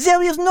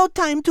 There is no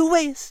time to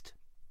waste.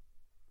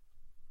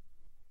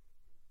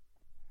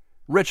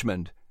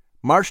 Richmond,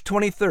 March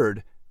 23rd,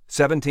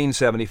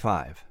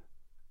 1775.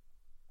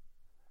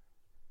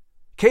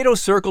 Cato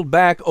circled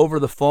back over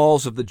the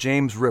falls of the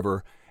James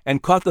River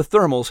and caught the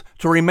thermals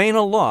to remain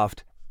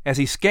aloft as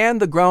he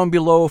scanned the ground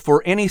below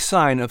for any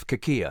sign of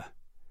Kakia.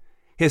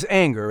 His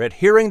anger at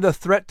hearing the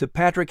threat to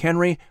Patrick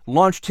Henry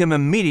launched him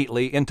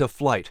immediately into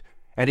flight,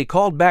 and he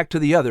called back to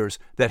the others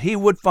that he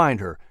would find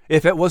her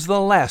if it was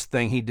the last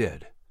thing he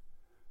did.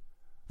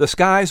 The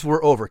skies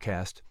were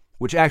overcast,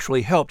 which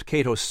actually helped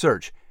Cato's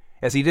search,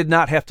 as he did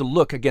not have to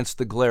look against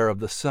the glare of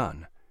the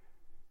sun.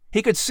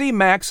 He could see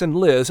Max and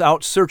Liz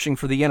out searching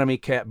for the enemy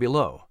cat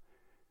below.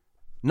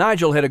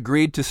 Nigel had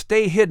agreed to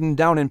stay hidden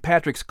down in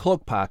Patrick's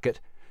cloak pocket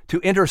to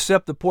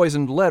intercept the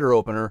poisoned letter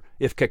opener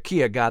if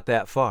Kakia got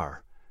that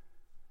far.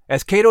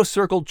 As Cato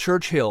circled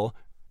Church Hill,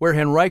 where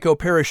Henrico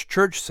Parish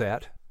Church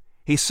sat,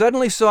 he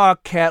suddenly saw a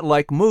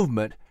cat-like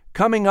movement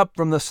coming up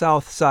from the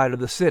south side of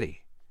the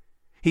city.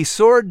 He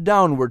soared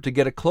downward to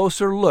get a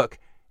closer look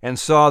and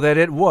saw that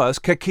it was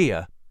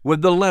Kakia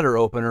with the letter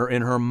opener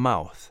in her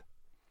mouth.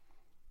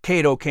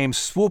 Cato came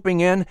swooping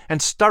in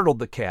and startled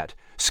the cat,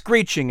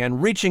 screeching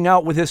and reaching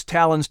out with his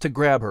talons to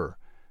grab her.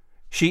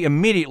 She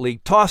immediately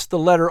tossed the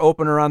letter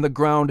opener on the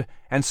ground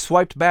and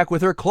swiped back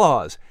with her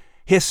claws,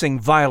 hissing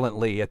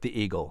violently at the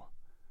eagle.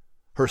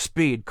 Her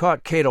speed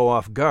caught Cato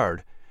off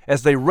guard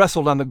as they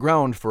wrestled on the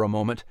ground for a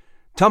moment,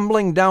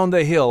 tumbling down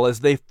the hill as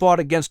they fought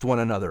against one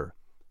another.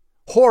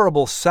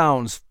 Horrible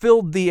sounds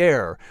filled the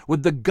air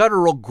with the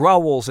guttural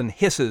growls and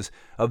hisses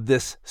of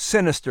this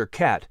sinister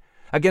cat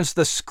against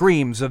the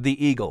screams of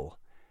the eagle.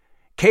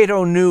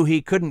 Cato knew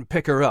he couldn't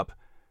pick her up,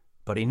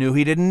 but he knew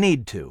he didn't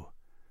need to.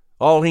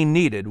 All he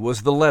needed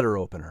was the letter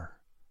opener.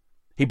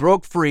 He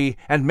broke free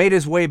and made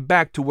his way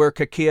back to where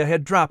Kakia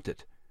had dropped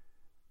it.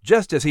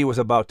 Just as he was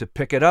about to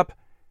pick it up,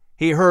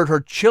 he heard her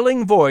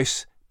chilling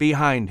voice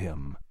behind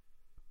him.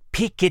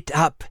 "Pick it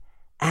up,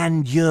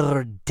 and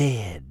you're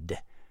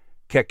dead,"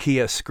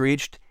 Kakia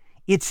screeched.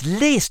 "It's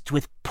laced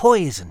with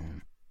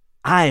poison.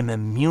 I'm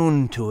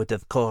immune to it,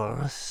 of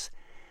course,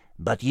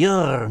 but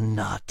you're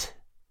not."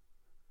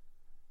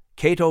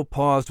 Cato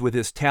paused with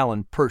his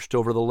talon perched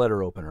over the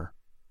letter opener.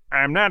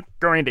 "I'm not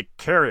going to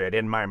carry it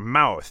in my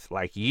mouth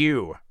like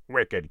you,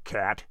 wicked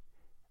cat.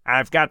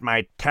 I've got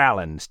my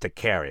talons to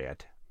carry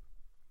it."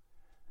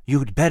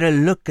 "You'd better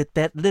look at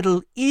that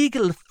little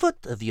eagle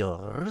foot of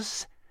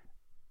yours,"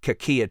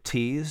 Kakia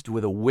teased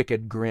with a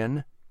wicked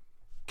grin.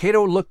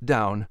 Cato looked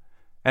down,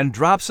 and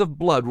drops of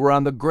blood were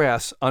on the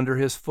grass under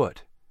his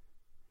foot.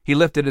 He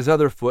lifted his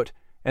other foot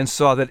and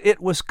saw that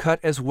it was cut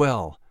as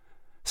well,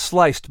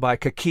 sliced by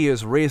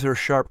Kakia's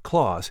razor-sharp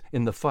claws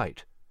in the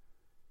fight.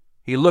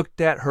 He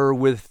looked at her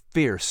with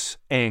fierce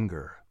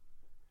anger.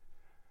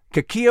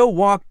 Kakia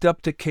walked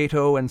up to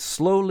Cato and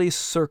slowly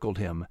circled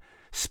him,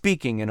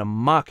 speaking in a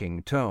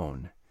mocking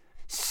tone.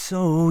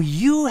 "So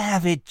you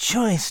have a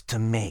choice to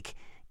make,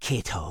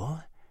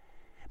 Cato.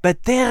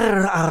 But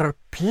there are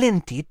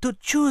plenty to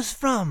choose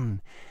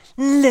from.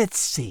 Let's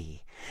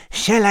see.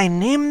 Shall I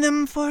name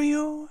them for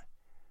you?"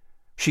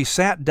 She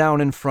sat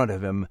down in front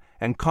of him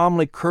and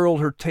calmly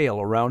curled her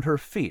tail around her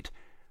feet,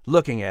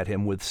 looking at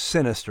him with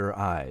sinister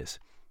eyes.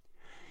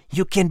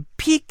 "You can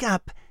pick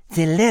up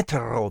the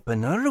letter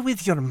opener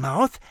with your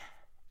mouth,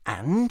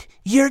 and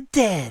you're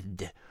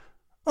dead.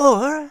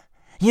 Or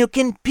you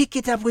can pick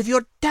it up with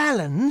your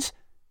talons,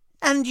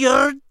 and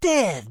you're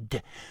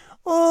dead.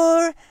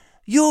 Or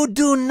you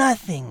do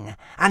nothing,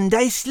 and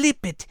I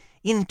slip it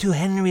into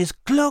Henry's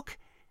cloak,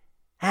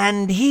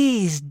 and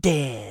he's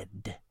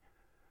dead.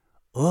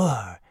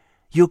 Or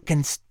you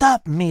can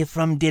stop me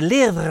from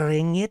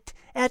delivering it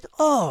at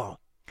all,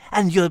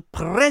 and your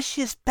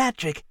precious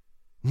Patrick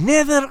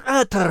never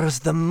utters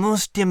the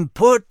most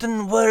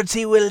important words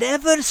he will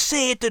ever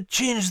say to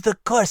change the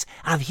course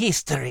of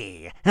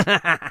history."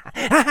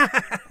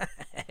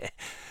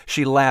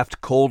 She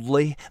laughed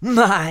coldly.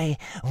 "My,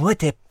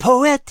 what a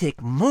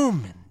poetic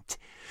moment.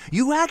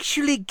 You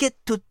actually get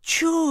to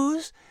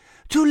choose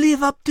to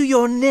live up to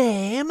your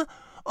name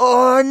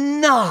or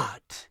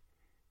not.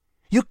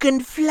 You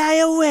can fly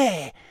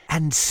away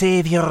and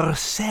save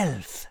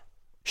yourself."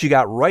 She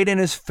got right in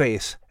his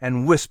face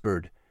and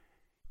whispered,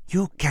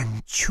 "You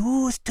can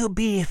choose to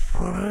be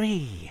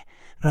free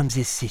from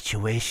this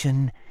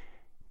situation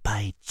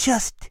by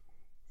just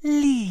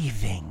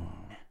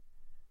leaving."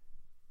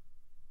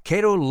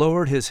 Cato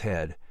lowered his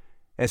head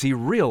as he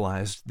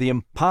realized the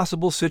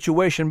impossible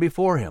situation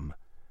before him.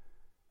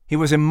 He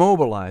was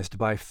immobilized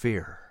by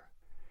fear.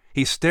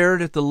 He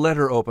stared at the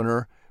letter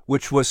opener,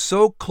 which was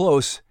so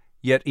close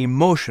yet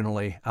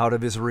emotionally out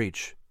of his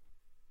reach.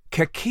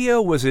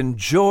 Kakia was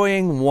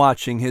enjoying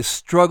watching his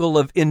struggle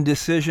of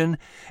indecision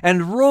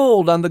and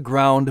rolled on the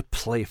ground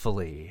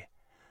playfully.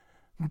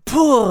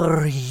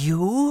 "Poor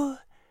you!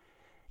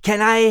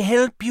 Can I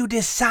help you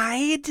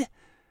decide?"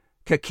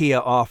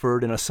 Kakia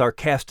offered in a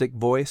sarcastic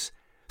voice,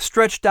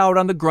 stretched out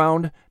on the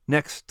ground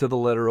next to the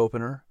letter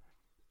opener.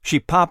 She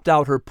popped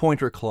out her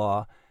pointer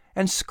claw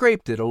and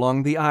scraped it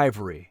along the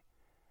ivory.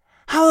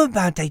 "How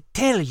about I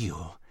tell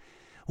you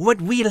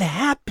what will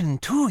happen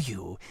to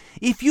you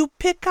if you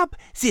pick up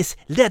this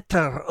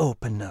letter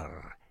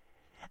opener?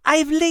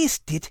 I've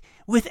laced it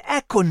with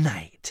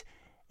aconite,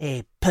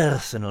 a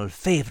personal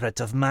favorite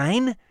of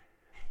mine.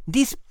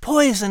 This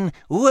poison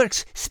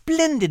works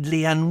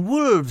splendidly on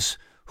wolves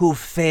who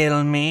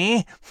fail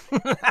me."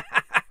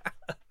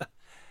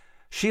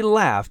 She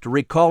laughed,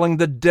 recalling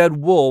the dead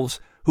wolves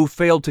who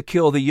failed to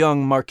kill the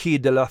young Marquis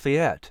de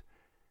Lafayette.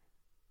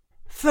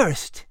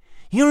 "First,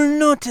 you'll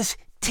notice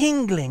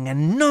tingling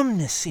and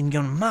numbness in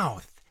your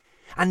mouth,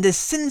 and the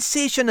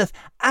sensation of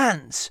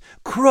ants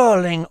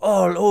crawling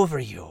all over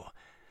you.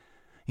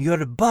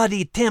 Your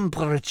body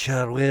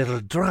temperature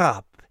will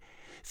drop,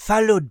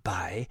 followed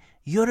by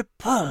your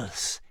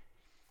pulse.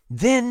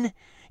 Then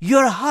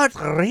your heart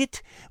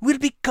rate will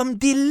become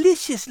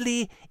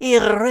deliciously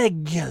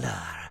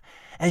irregular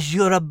as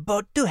you're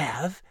about to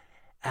have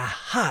a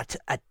heart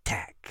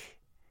attack.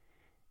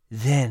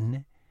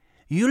 Then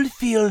you'll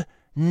feel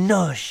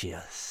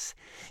nauseous,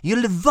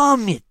 you'll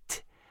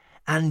vomit,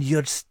 and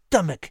your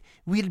stomach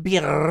will be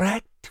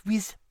racked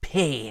with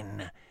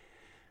pain.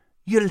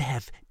 You'll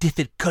have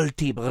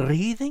difficulty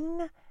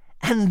breathing,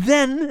 and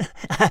then,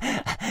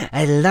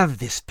 I love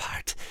this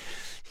part,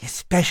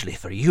 especially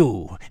for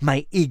you,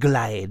 my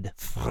eagle-eyed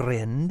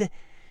friend,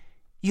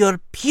 your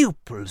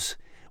pupils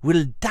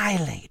will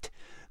dilate,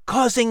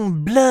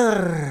 causing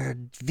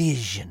blurred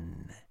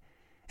vision.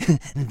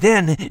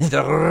 Then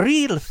the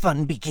real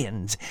fun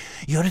begins.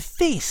 Your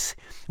face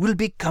will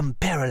become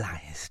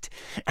paralyzed,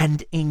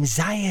 and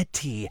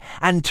anxiety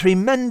and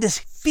tremendous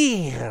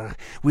fear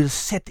will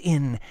set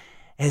in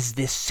as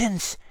the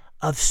sense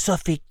of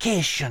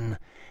suffocation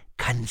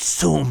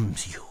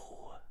consumes you.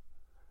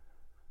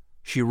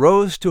 She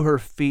rose to her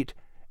feet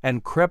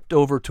and crept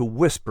over to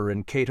whisper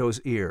in Cato's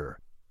ear.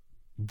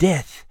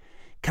 Death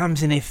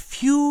comes in a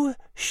few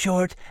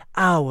short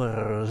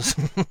hours.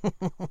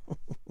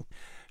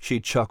 She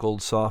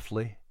chuckled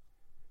softly.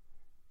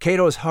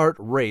 Cato's heart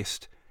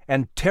raced,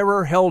 and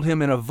terror held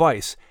him in a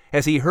vice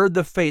as he heard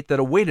the fate that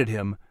awaited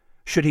him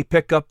should he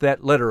pick up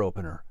that letter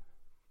opener,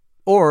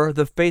 or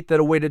the fate that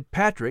awaited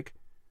Patrick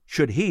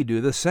should he do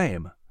the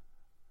same.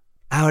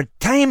 Our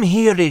time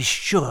here is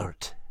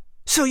short,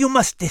 so you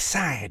must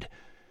decide.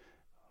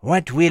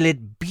 What will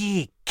it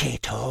be,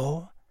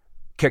 Cato?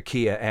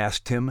 Kakia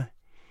asked him.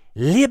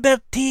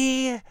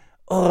 Liberty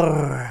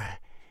or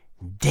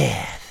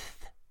death?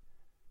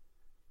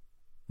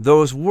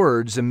 Those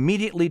words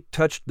immediately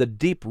touched the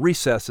deep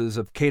recesses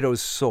of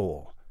Cato's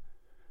soul.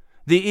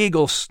 The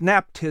eagle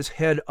snapped his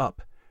head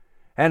up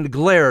and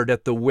glared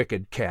at the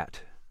wicked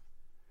cat.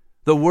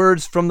 The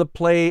words from the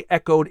play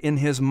echoed in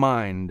his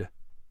mind.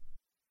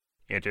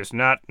 It is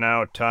not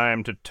now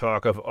time to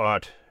talk of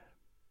aught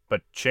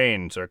but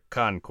chains or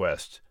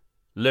conquest,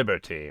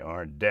 liberty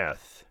or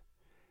death.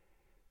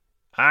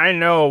 I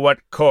know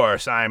what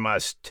course I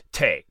must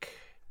take.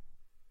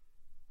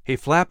 He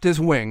flapped his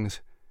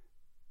wings,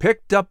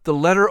 picked up the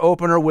letter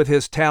opener with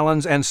his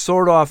talons, and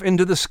soared off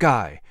into the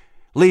sky,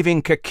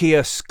 leaving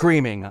Kakia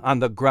screaming on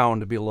the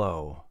ground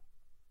below.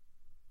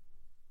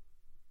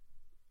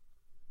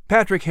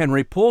 Patrick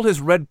Henry pulled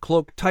his red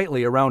cloak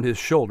tightly around his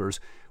shoulders,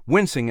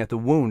 wincing at the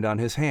wound on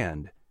his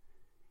hand.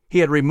 He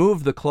had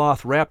removed the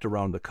cloth wrapped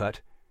around the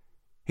cut.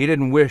 He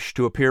didn't wish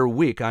to appear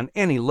weak on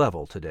any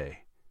level today.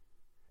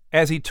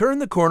 As he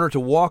turned the corner to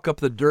walk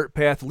up the dirt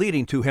path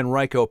leading to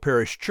Henrico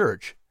Parish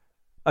Church,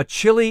 a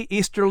chilly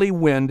easterly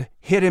wind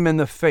hit him in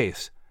the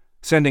face,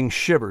 sending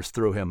shivers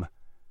through him.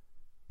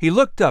 He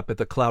looked up at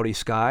the cloudy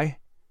sky.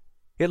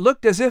 It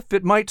looked as if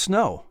it might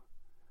snow.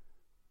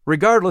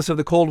 Regardless of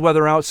the cold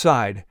weather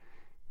outside,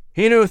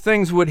 he knew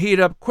things would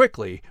heat up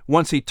quickly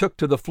once he took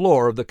to the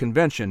floor of the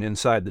convention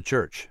inside the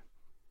church.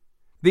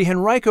 The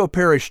Henrico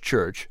Parish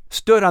Church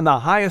stood on the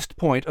highest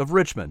point of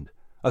Richmond,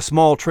 a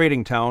small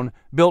trading town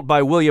built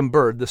by William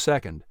Byrd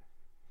II.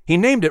 He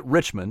named it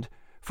Richmond,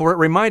 for it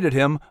reminded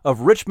him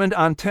of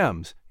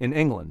Richmond-on-Thames in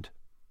England.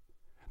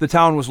 The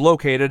town was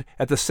located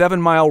at the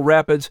 7-mile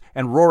rapids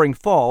and roaring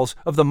falls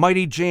of the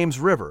mighty James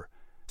River,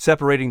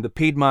 separating the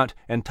Piedmont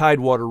and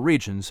Tidewater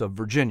regions of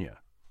Virginia.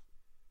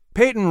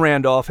 Peyton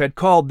Randolph had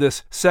called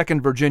this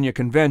Second Virginia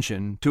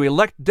Convention to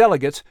elect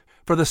delegates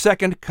for the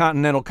Second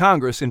Continental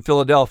Congress in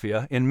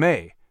Philadelphia in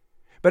May,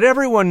 but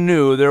everyone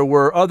knew there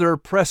were other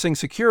pressing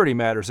security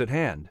matters at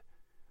hand.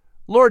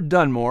 Lord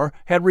Dunmore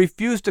had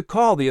refused to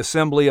call the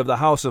Assembly of the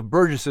House of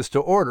Burgesses to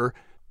order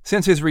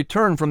since his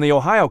return from the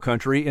Ohio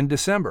country in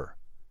December.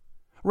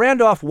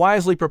 Randolph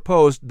wisely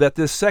proposed that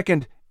this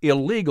second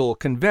illegal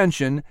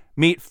convention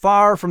meet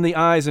far from the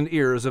eyes and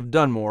ears of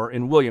Dunmore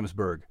in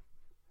Williamsburg.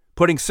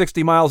 Putting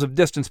 60 miles of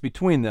distance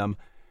between them,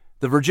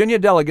 the Virginia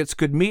delegates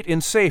could meet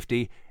in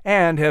safety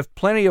and have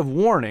plenty of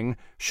warning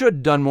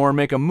should Dunmore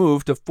make a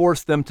move to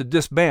force them to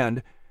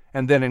disband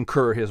and then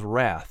incur his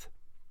wrath.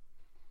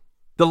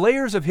 The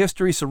layers of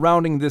history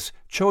surrounding this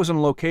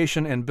chosen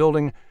location and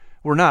building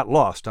were not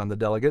lost on the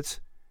delegates.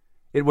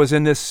 It was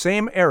in this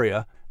same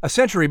area, a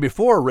century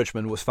before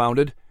Richmond was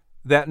founded,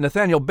 that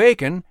Nathaniel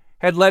Bacon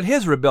had led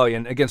his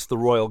rebellion against the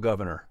royal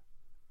governor.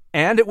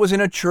 And it was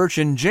in a church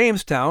in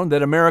Jamestown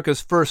that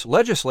America's first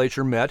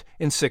legislature met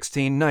in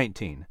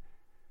 1619.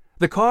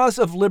 The cause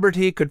of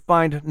liberty could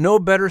find no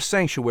better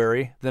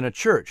sanctuary than a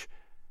church,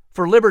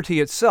 for liberty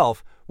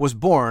itself was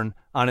born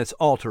on its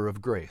altar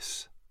of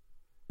grace.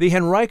 The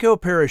Henrico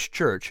Parish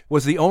Church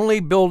was the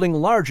only building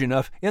large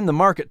enough in the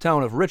market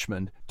town of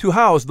Richmond to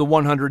house the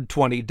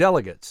 120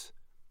 delegates.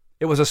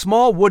 It was a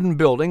small wooden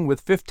building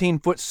with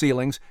 15-foot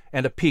ceilings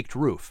and a peaked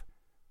roof.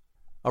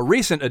 A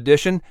recent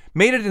addition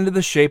made it into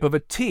the shape of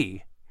a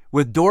T,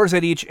 with doors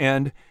at each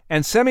end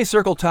and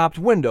semicircle-topped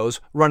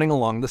windows running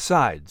along the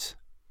sides.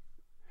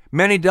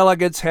 Many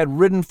delegates had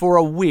ridden for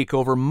a week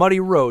over muddy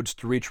roads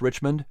to reach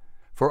Richmond,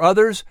 For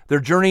others, their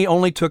journey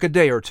only took a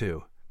day or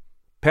two.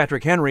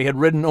 Patrick Henry had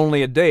ridden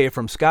only a day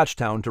from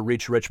Scotchtown to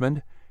reach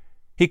Richmond.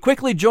 He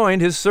quickly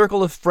joined his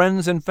circle of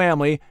friends and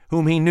family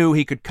whom he knew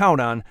he could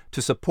count on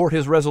to support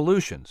his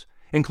resolutions,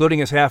 including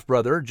his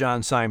half-brother,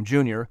 John Syme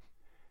Jr.,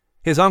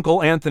 his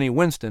uncle, Anthony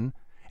Winston,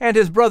 and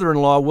his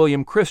brother-in-law,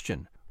 William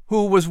Christian,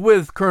 who was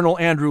with Colonel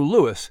Andrew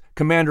Lewis,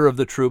 commander of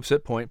the troops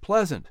at Point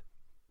Pleasant.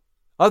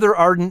 Other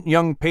ardent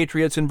young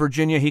patriots in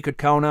Virginia he could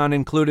count on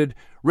included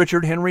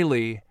Richard Henry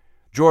Lee,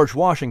 George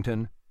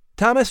Washington,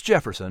 Thomas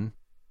Jefferson,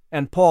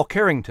 and Paul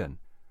Carrington,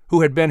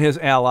 who had been his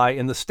ally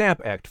in the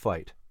Stamp Act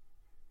fight.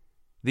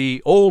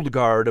 The old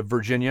guard of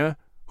Virginia,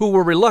 who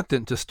were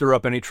reluctant to stir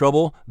up any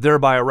trouble,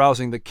 thereby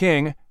arousing the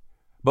king,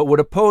 but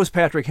would oppose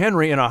Patrick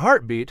Henry in a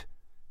heartbeat,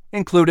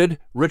 included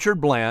Richard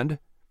Bland,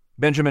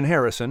 Benjamin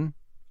Harrison,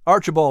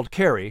 Archibald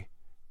Carey,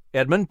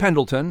 Edmund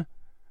Pendleton,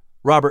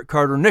 Robert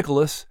Carter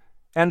Nicholas,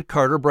 and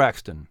Carter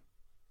Braxton.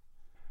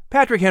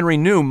 Patrick Henry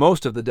knew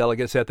most of the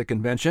delegates at the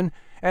convention,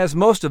 as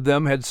most of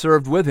them had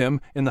served with him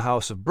in the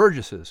House of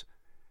Burgesses.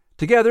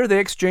 Together they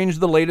exchanged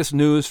the latest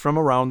news from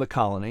around the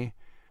colony.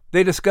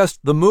 They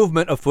discussed the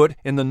movement afoot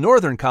in the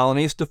northern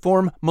colonies to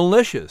form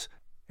militias,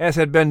 as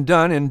had been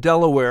done in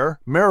Delaware,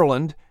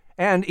 Maryland,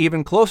 and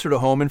even closer to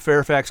home in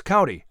Fairfax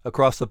County,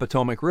 across the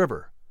Potomac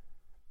River.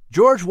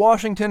 George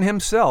Washington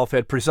himself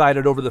had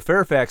presided over the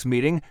Fairfax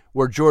meeting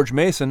where George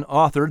Mason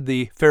authored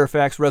the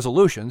Fairfax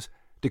Resolutions,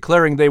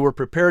 declaring they were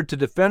prepared to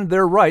defend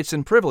their rights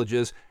and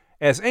privileges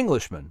as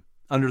Englishmen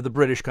under the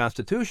British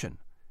Constitution.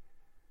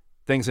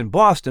 Things in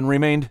Boston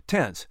remained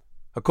tense,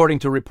 according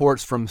to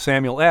reports from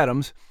Samuel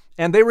Adams,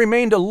 and they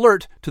remained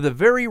alert to the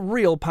very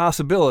real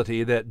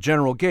possibility that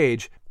General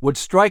Gage would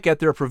strike at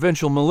their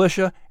provincial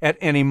militia at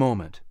any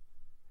moment.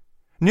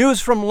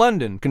 News from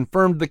London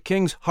confirmed the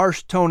king's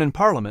harsh tone in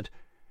Parliament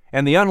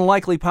and the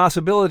unlikely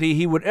possibility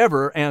he would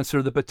ever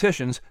answer the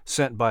petitions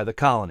sent by the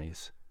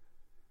colonies.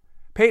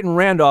 Peyton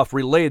Randolph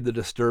relayed the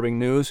disturbing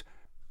news,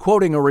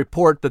 quoting a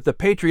report that the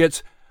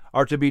Patriots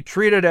are to be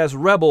treated as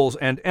rebels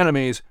and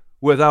enemies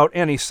without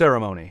any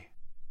ceremony.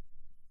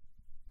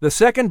 The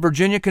Second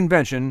Virginia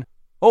Convention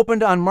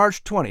opened on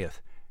March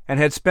 20th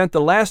and had spent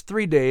the last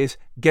 3 days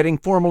getting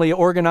formally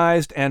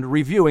organized and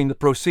reviewing the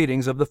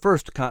proceedings of the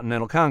First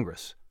Continental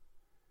Congress.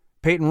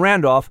 Peyton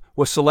Randolph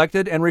was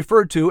selected and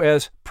referred to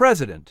as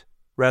President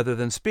rather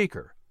than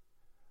Speaker.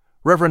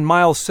 Reverend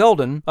Miles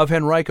Selden of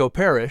Henrico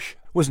Parish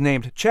was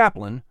named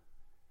Chaplain,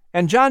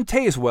 and John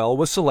Tazewell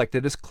was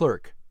selected as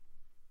Clerk.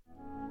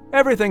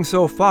 Everything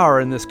so far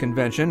in this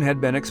convention had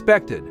been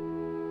expected,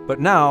 but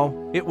now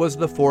it was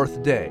the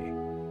 4th day,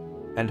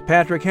 and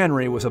Patrick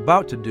Henry was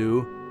about to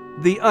do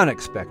the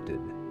unexpected.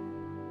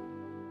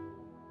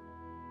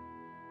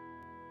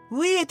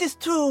 Oui, it is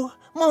true.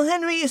 Mon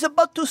Henry is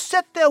about to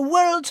set their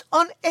worlds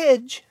on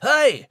edge.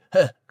 Hi!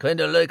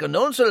 Kinda like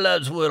Announcer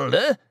Lad's world,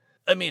 eh?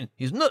 I mean,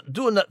 he's not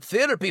doing that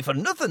therapy for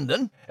nothing,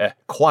 then.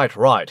 Quite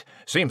right.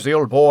 Seems the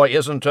old boy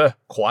isn't,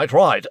 quite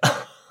right.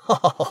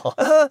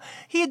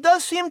 He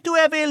does seem to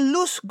have a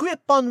loose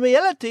grip on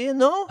reality,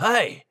 no?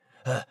 Hi!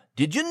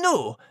 Did you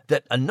know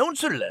that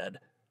Announcer Lad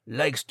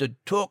likes to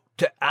talk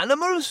to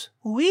animals?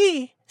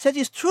 Oui, that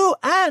is true,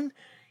 and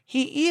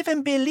he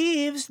even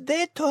believes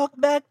they talk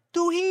back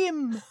to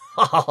him.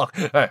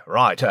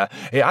 Right,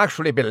 he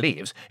actually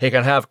believes he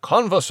can have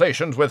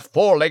conversations with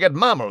four-legged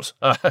mammals.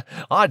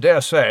 I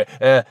dare say.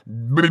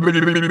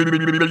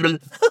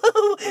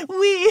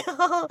 Oui,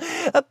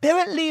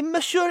 apparently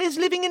Monsieur is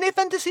living in a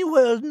fantasy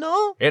world,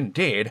 no?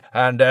 Indeed,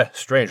 and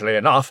strangely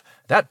enough,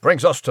 that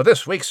brings us to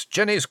this week's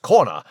Jenny's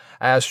Corner,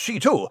 as she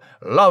too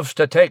loves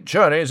to take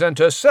journeys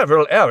into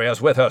several areas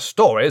with her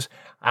stories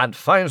and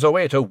finds a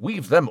way to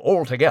weave them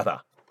all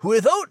together.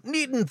 Without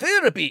needing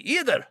therapy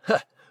either.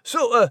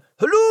 So,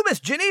 hello, Miss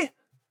Jenny.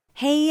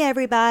 Hey,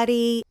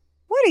 everybody.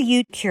 What are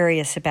you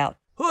curious about?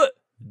 What?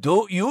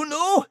 Don't you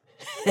know?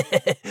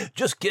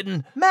 Just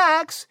kidding.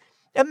 Max,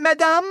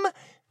 Madame,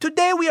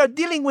 today we are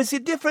dealing with the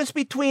difference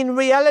between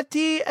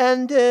reality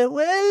and,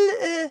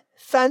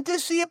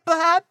 fantasy,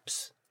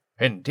 perhaps?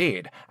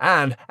 Indeed,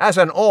 and as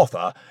an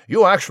author,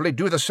 you actually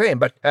do the same,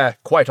 but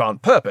quite on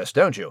purpose,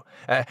 don't you?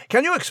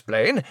 Can you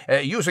explain,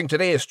 using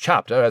today's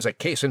chapter as a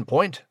case in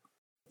point?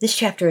 This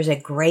chapter is a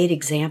great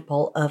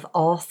example of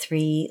all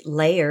 3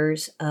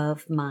 layers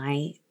of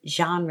my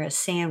genre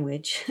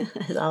sandwich,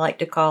 as I like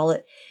to call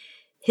it,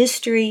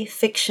 history,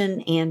 fiction,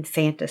 and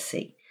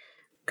fantasy,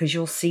 because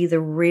you'll see the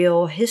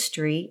real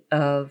history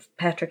of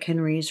Patrick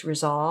Henry's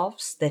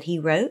resolves that he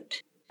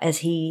wrote as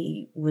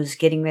he was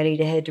getting ready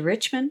to head to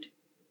Richmond,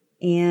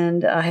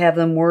 and I have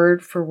them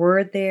word for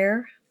word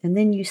there. And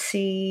then you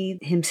see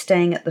him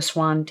staying at the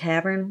Swan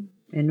Tavern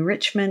in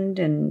Richmond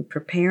and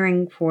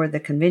preparing for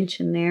the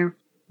convention there,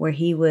 where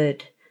he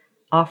would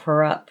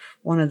offer up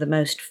one of the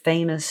most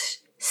famous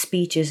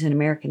speeches in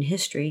American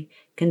history,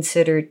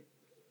 considered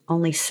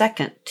only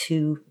second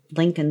to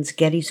Lincoln's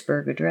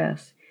Gettysburg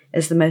Address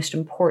as the most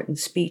important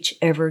speech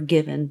ever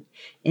given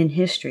in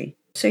history.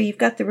 So you've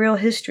got the real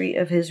history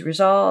of his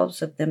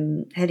resolves, of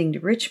them heading to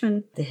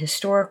Richmond, the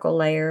historical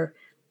layer,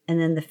 and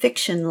then the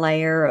fiction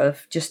layer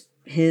of just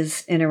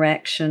his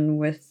interaction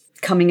with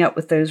coming up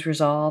with those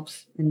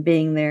resolves and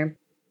being there.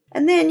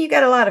 And then you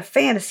got a lot of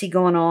fantasy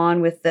going on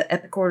with the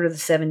Epic Order of the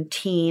Seven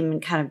team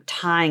and kind of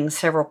tying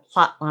several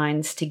plot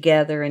lines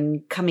together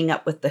and coming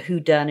up with the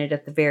whodunit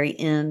at the very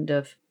end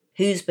of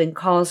who's been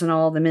causing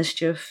all the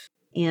mischief.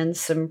 And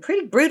some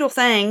pretty brutal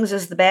things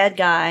as the bad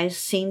guys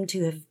seem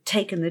to have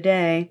taken the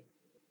day.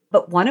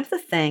 But one of the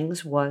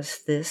things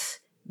was this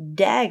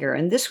dagger.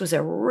 And this was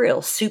a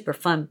real super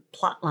fun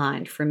plot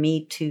line for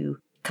me to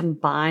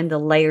combine the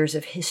layers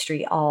of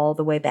history all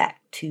the way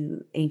back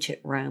to ancient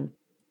Rome.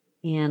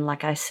 And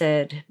like I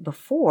said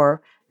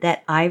before,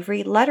 that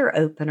ivory letter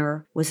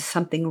opener was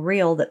something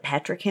real that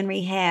Patrick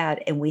Henry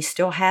had, and we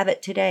still have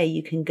it today.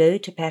 You can go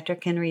to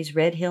Patrick Henry's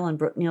Red Hill in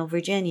Brookneal,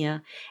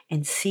 Virginia,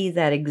 and see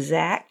that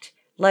exact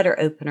letter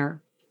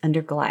opener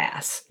under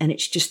glass. And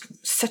it's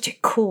just such a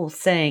cool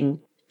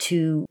thing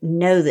to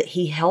know that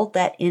he held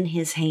that in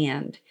his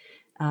hand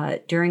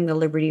during the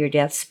Liberty or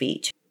Death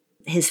speech.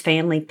 His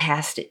family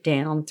passed it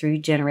down through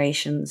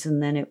generations,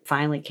 and then it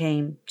finally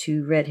came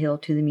to Red Hill,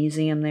 to the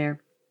museum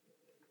there.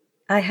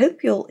 I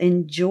hope you'll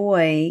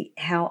enjoy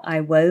how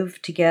I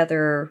wove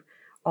together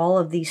all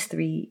of these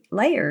 3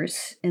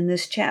 layers in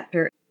this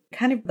chapter.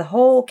 Kind of the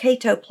whole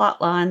Cato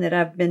plotline that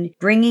I've been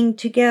bringing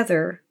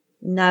together,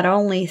 not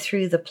only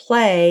through the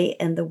play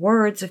and the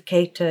words of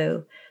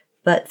Cato,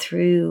 but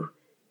through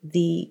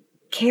the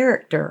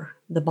character,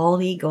 the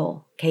bald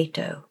eagle,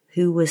 Cato,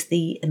 who was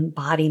the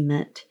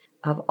embodiment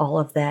of all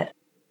of that.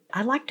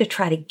 I like to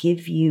try to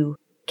give you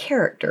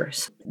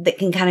characters that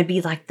can kind of be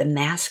like the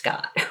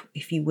mascot,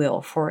 if you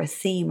will, for a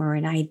theme or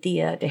an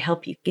idea to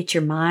help you get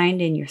your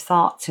mind and your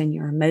thoughts and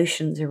your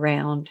emotions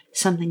around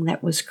something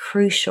that was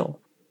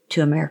crucial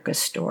to America's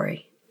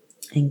story.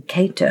 And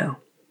Cato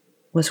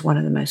was one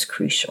of the most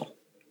crucial.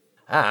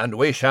 And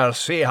we shall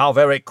see how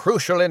very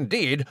crucial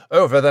indeed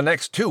over the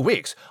next 2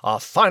 weeks, our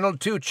final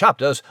 2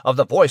 chapters of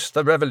The Voice,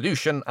 the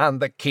Revolution, and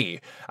the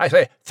Key. I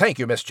say thank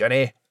you, Miss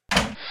Jenny.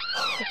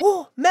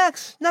 Oh,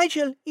 Max,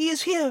 Nigel, he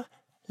is here.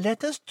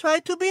 Let us try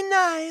to be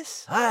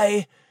nice.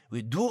 Aye,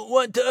 we don't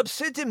want to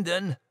upset him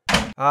then.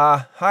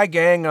 Hi,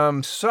 gang.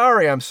 I'm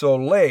sorry I'm so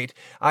late.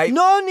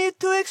 No need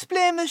to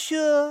explain,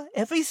 monsieur.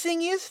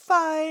 Everything is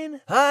fine.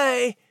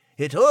 Aye,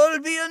 it all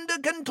be under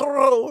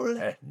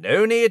control.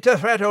 No need to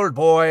fret, old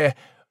boy.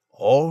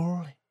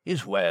 All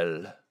is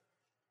well.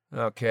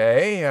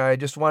 Okay, I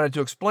just wanted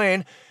to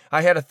explain.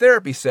 I had a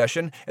therapy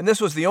session, and this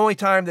was the only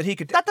time that he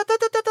could...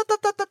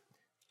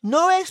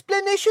 No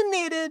explanation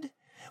needed.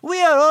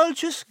 We are all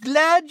just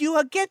glad you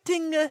are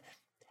getting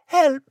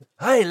help.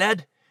 Aye,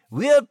 lad,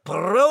 we're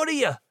proud of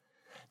you.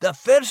 The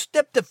first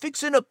step to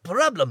fixing a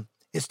problem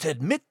is to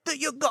admit that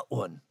you got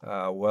one.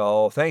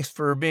 Well, thanks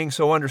for being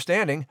so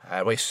understanding.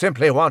 We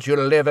simply want you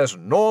to live as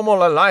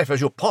normal a life as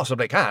you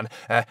possibly can,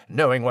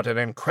 knowing what an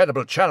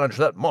incredible challenge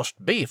that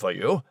must be for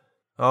you.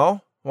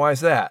 Oh? Why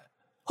is that?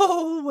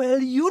 Oh, well,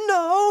 you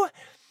know.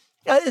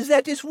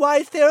 That is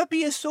why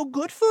therapy is so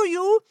good for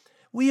you.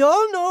 We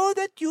all know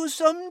that you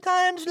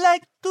sometimes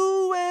like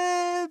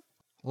to,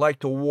 Like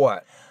to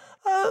what?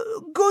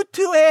 Go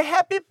to a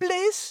happy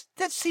place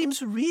that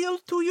seems real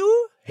to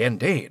you.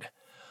 Indeed.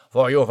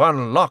 For you've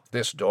unlocked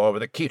this door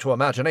with a key to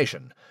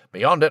imagination.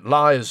 Beyond it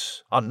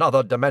lies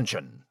another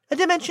dimension. A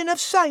dimension of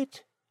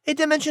sight, a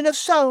dimension of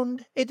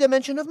sound, a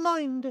dimension of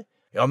mind.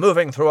 You're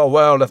moving through a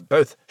world of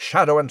both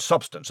shadow and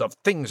substance, of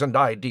things and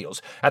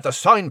ideals. At the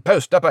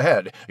signpost up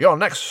ahead, your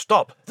next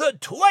stop, the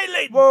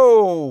Twilight.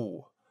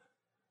 Whoa!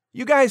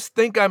 You guys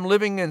think I'm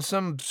living in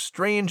some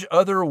strange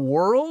other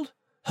world?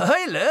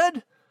 Aye,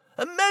 lad.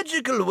 A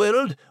magical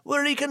world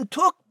where he can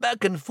talk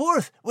back and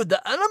forth with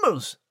the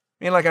animals.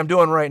 I mean, like I'm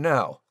doing right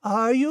now.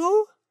 Are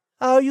you?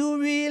 Are you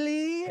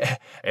really?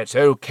 It's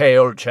okay,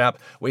 old chap.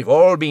 We've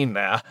all been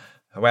there.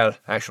 Well,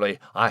 actually,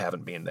 I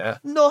haven't been there.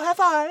 Nor have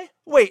I.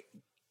 Wait,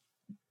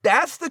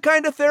 that's the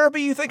kind of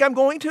therapy you think I'm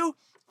going to?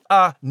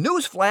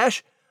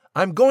 Newsflash,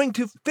 I'm going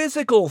to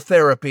physical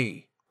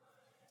therapy.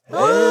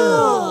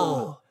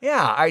 Oh!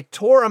 Yeah, I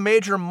tore a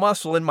major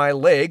muscle in my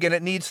leg and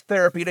it needs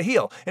therapy to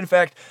heal. In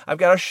fact, I've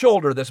got a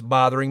shoulder that's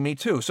bothering me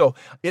too, so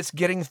it's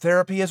getting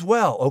therapy as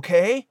well,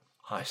 okay?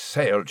 I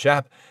say, old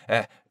chap,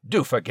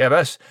 do forgive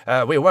us.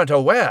 We weren't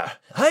aware.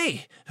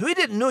 Hey, we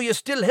didn't know you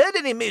still had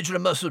any major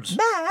muscles.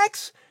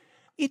 Max,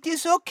 it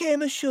is okay,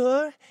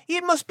 monsieur.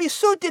 It must be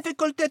so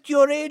difficult at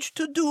your age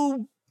to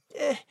do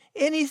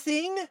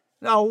anything.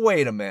 Now,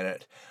 wait a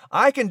minute.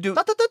 I can do...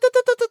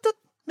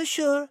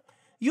 Monsieur,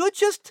 you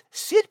just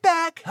sit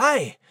back.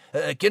 Hi,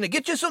 can I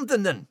get you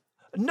something then?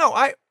 No,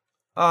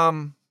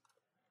 yeah.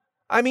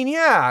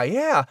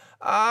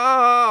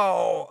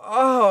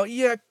 Oh,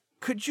 yeah.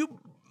 Could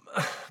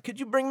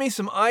you bring me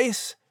some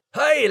ice?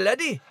 Hi,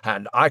 laddie.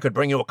 And I could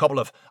bring you a couple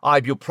of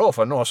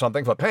ibuprofen or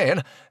something for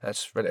pain.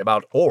 That's really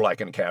about all I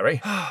can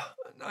carry.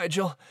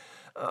 Nigel,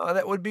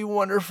 that would be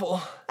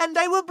wonderful. And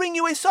I will bring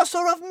you a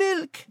saucer of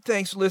milk.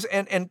 Thanks, Liz,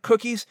 and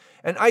cookies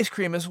and ice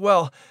cream as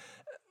well.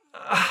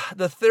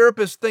 The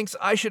therapist thinks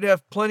I should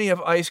have plenty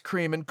of ice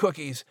cream and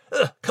cookies.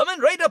 Coming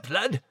right up,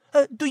 lad.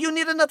 Do you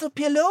need another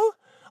pillow?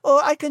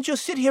 or I can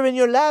just sit here in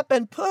your lap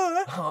and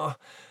purr. Oh,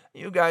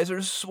 you guys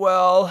are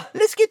swell.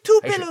 Let's get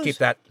 2 I pillows. should keep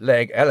that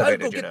leg I'll elevated,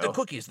 go you get know. the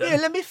cookies Here,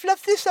 then. let me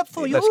fluff this up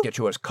for you. Let's get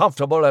you as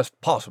comfortable as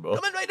possible.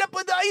 Coming right up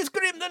with the ice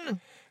cream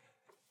then.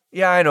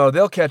 Yeah, I know,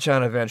 they'll catch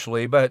on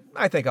eventually, but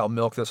I think I'll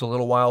milk this a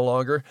little while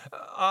longer.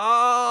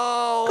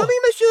 Oh! Come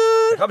here,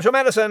 monsieur. Here comes your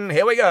medicine.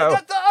 Here we go.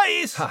 Got the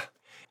ice. Ha.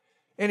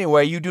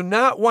 Anyway, you do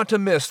not want to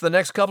miss the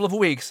next couple of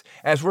weeks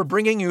as we're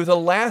bringing you the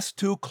last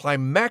 2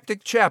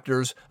 climactic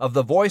chapters of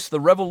The Voice, the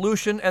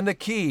Revolution, and the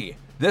Key.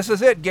 This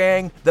is it,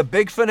 gang, the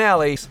big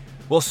finale.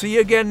 We'll see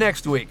you again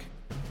next week.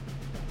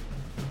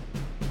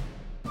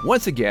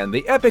 Once again,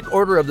 the Epic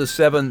Order of the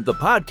Seven, the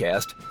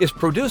podcast, is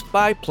produced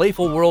by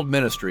Playful World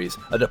Ministries,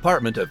 a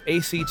department of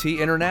ACT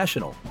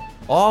International.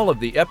 All of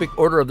the Epic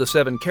Order of the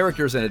Seven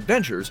characters and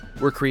adventures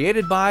were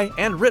created by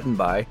and written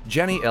by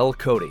Jenny L.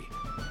 Cody.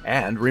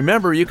 And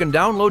remember, you can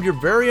download your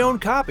very own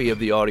copy of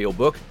the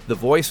audiobook, The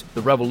Voice,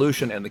 the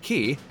Revolution, and the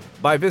Key,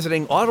 by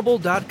visiting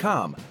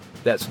audible.com.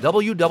 That's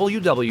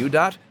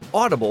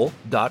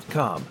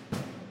www.audible.com.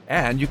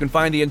 And you can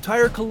find the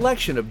entire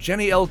collection of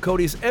Jenny L.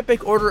 Cody's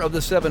Epic Order of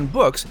the Seven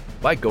books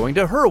by going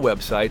to her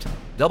website,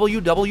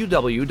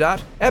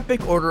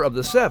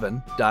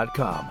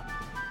 www.epicorderoftheseven.com.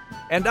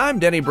 And I'm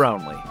Denny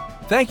Brownlee.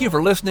 Thank you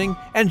for listening,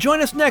 and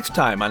join us next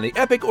time on the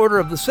Epic Order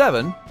of the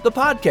Seven, the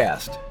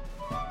podcast.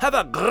 Have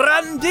a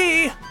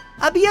grande,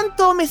 A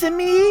bientôt, mes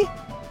amis.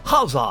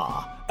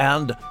 huzzah,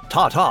 and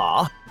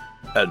ta-ta.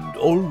 And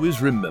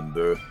always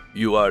remember,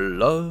 you are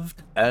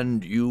loved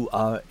and you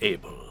are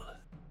able.